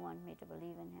really want me to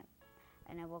believe in him?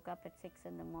 And I woke up at 6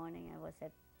 in the morning. I was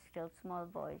that still small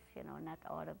voice, you know, not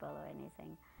audible or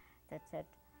anything, that said,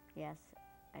 yes,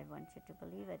 I want you to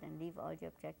believe it, and leave all your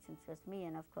objections with me.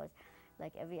 And of course,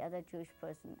 like every other Jewish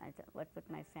person, I thought, what would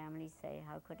my family say?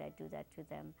 How could I do that to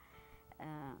them?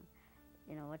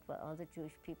 You know, what will all the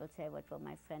Jewish people say? What will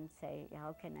my friends say?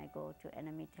 How can I go to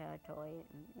enemy territory?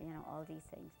 And, you know, all these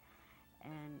things.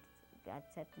 And God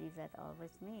said, leave that all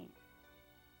with me.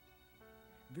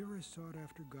 Vera sought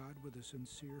after God with a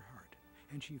sincere heart,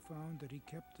 and she found that he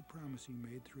kept the promise he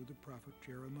made through the prophet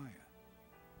Jeremiah.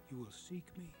 You will seek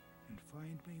me and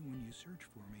find me when you search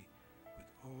for me with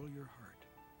all your heart.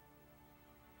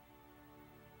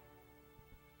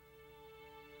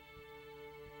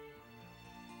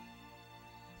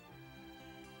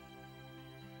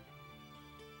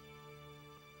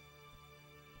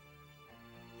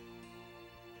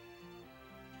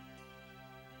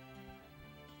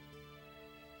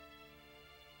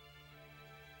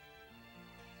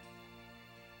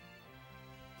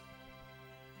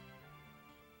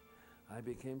 I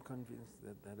became convinced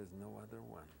that there is no other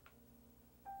one.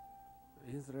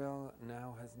 Israel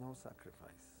now has no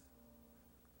sacrifice.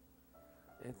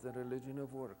 It's the religion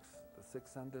of works, the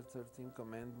 613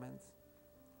 commandments,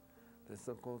 the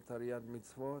so-called Tariyat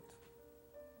mitzvot.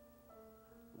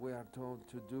 We are told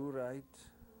to do right,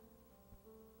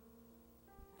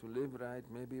 to live right.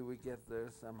 Maybe we get there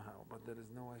somehow, but there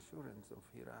is no assurance of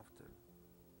hereafter.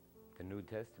 The New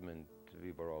Testament,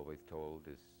 we were always told,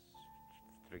 is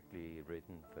strictly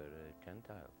written for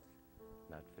Gentiles,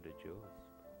 not for the Jews.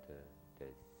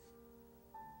 There's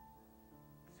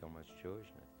so much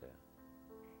Jewishness there.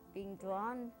 Being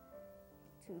drawn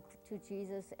to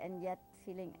Jesus and yet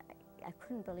feeling I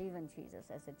couldn't believe in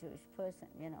Jesus as a Jewish person,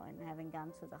 you know, and having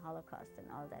gone through the Holocaust and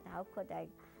all that. How could I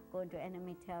go into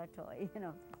enemy territory, you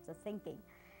know, the thinking.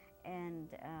 And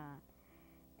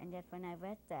yet when I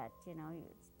read that, you know,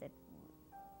 that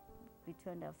we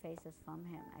turned our faces from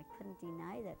him, I couldn't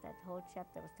deny that. That whole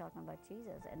chapter was talking about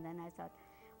Jesus. And then I thought,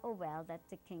 oh, well, that's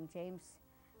the King James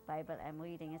Bible I'm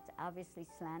reading. It's obviously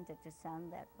slanted to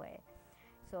sound that way.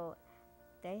 So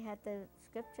they had the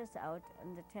scriptures out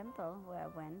in the temple where I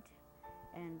went,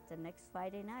 and the next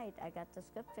Friday night I got the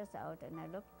scriptures out and I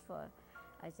looked for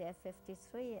Isaiah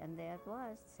 53, and there it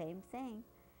was, same thing.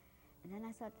 And then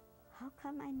I thought, how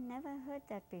come I never heard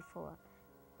that before?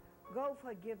 Go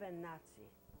forgive a Nazi.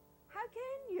 How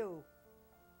can you?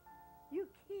 You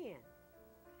can't.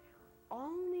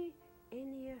 Only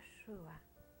in Yeshua,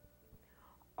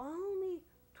 only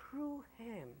through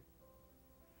him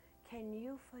can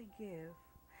you forgive.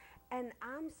 And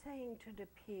I'm saying to the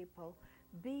people,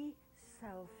 be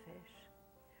selfish,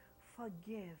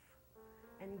 forgive,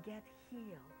 and get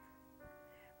healed.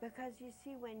 Because you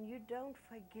see, when you don't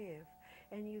forgive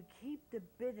and you keep the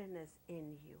bitterness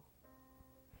in you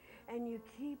and you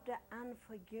keep the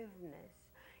unforgiveness,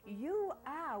 you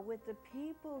are with the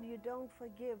people you don't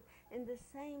forgive in the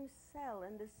same cell,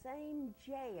 in the same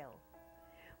jail.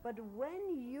 But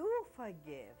when you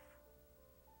forgive,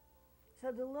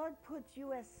 so the Lord puts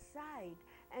you aside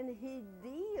and he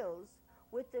deals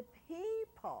with the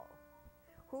people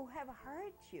who have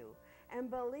hurt you. And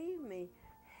believe me,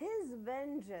 his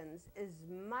vengeance is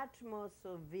much more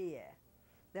severe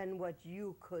than what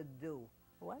you could do.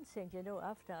 One thing, you know,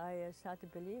 after I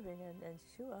started believing and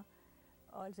sure,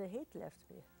 all the hate left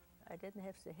me. I didn't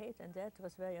have the hate, and that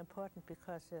was very important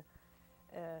because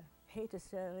hate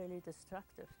is really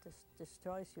destructive,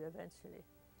 destroys you eventually.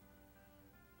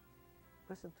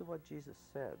 Listen to what Jesus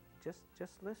said.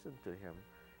 Just listen to him,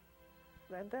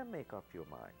 and then make up your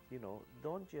mind. You know,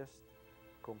 don't just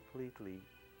completely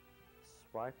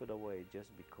swipe it away just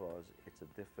because it's a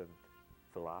different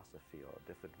philosophy or a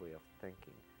different way of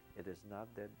thinking. It is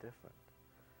not that different.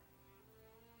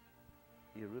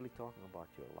 You're really talking about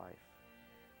your life.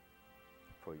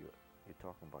 You're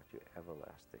talking about your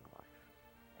everlasting life.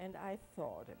 And I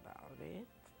thought about it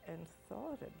and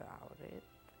thought about it,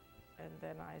 and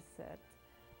then I said,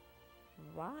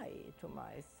 why, to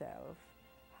myself,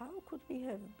 how could we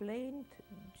have blamed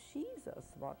Jesus?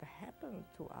 What happened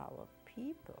to our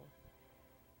people?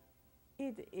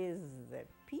 It is the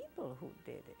people who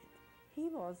did it. He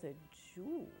was a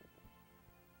Jew.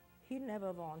 He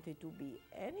never wanted to be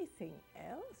anything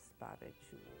else but a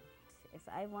Jew. If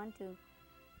I want to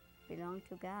belong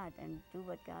to God and do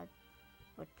what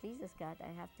pleases God,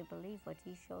 I have to believe what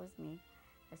he shows me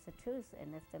as the truth.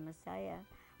 And if the Messiah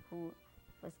who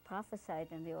was prophesied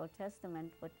in the Old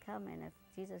Testament would come, and if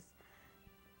Jesus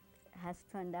has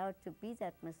turned out to be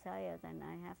that Messiah, then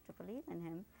I have to believe in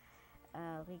him,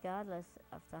 regardless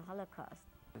of the Holocaust.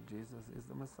 Jesus is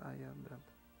the Messiah, that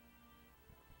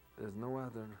there's no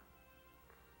other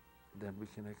that we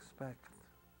can expect.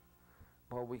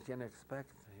 Well, we can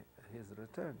expect his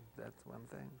return, that's one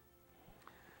thing.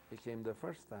 He came the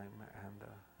first time, and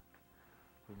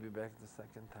we'll be back the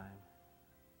second time.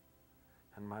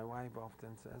 And my wife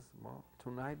often says, well,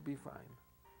 tonight be fine.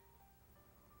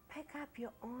 Pick up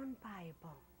your own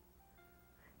Bible.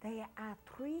 There are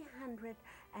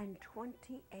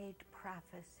 328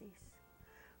 prophecies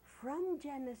from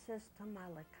Genesis to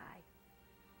Malachi.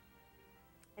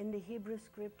 In the Hebrew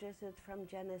scriptures, it's from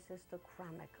Genesis to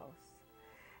Chronicles.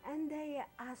 And there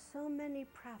are so many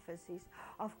prophecies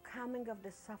of coming of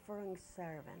the suffering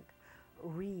servant.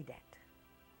 Read it.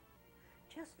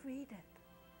 Just read it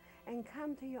and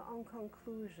come to your own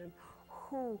conclusion.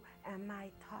 Who am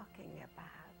I talking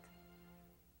about?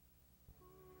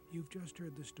 You've just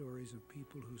heard the stories of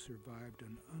people who survived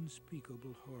an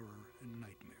unspeakable horror and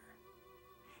nightmare.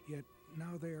 Yet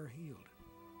now they are healed.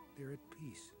 They're at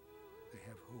peace. They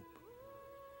have hope.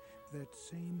 That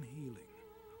same healing,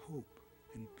 hope,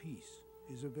 and peace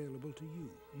is available to you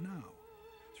now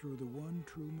through the one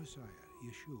true Messiah,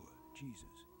 Yeshua,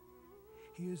 Jesus.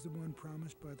 He is the one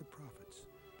promised by the prophets,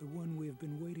 the one we have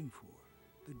been waiting for,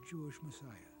 the Jewish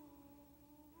Messiah.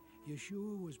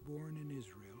 Yeshua was born in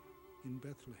Israel, in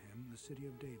Bethlehem, the city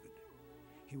of David.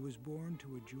 He was born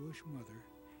to a Jewish mother,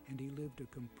 and he lived a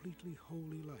completely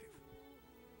holy life.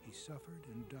 He suffered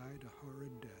and died a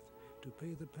horrid death to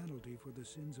pay the penalty for the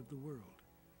sins of the world.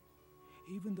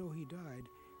 Even though he died,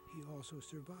 he also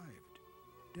survived.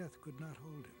 Death could not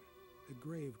hold him. The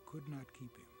grave could not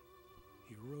keep him.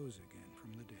 He rose again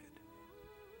from the dead.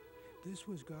 This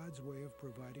was God's way of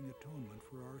providing atonement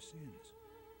for our sins.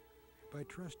 By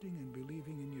trusting and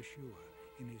believing in Yeshua,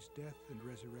 in his death and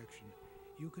resurrection,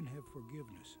 you can have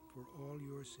forgiveness for all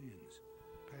your sins,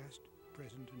 past,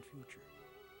 present, and future.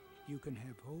 You can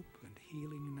have hope and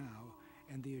healing now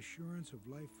and the assurance of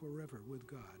life forever with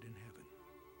God in heaven.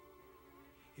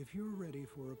 If you're ready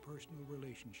for a personal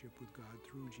relationship with God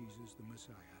through Jesus the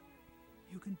Messiah,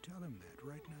 you can tell him that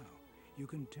right now. You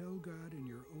can tell God in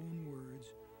your own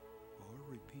words, or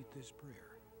repeat this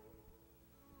prayer.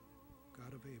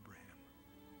 God of Abraham,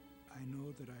 I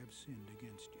know that I have sinned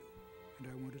against you,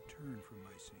 and I want to turn from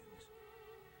my sins.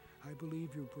 I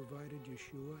believe you provided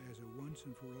Yeshua as a once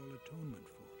and for all atonement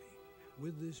for me.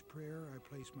 With this prayer, I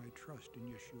place my trust in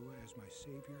Yeshua as my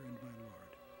Savior and my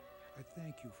Lord. I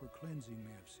thank you for cleansing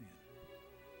me of sin,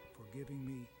 for giving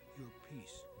me your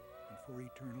peace, and for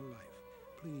eternal life.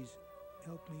 Please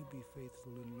help me be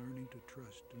faithful in learning to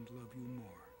trust and love you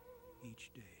more each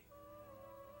day.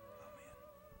 Amen.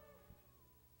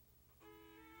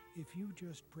 If you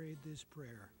just prayed this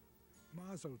prayer,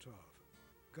 Mazel Tov.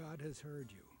 God has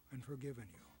heard you and forgiven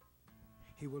you.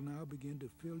 He will now begin to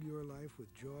fill your life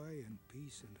with joy and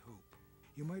peace and hope.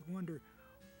 You might wonder,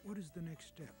 what is the next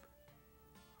step?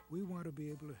 We want to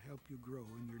be able to help you grow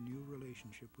in your new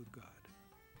relationship with God.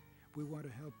 We want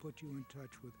to help put you in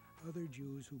touch with other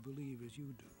Jews who believe as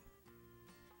you do.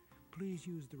 Please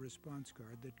use the response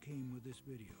card that came with this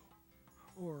video,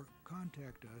 or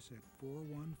contact us at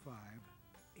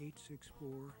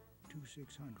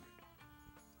 415-864-2600,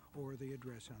 or the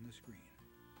address on the screen.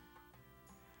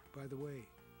 By the way,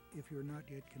 if you're not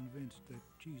yet convinced that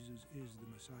Jesus is the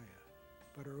Messiah,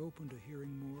 but are open to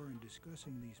hearing more and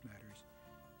discussing these matters,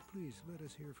 please let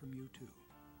us hear from you too.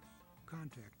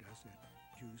 Contact us at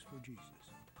Jews for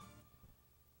Jesus.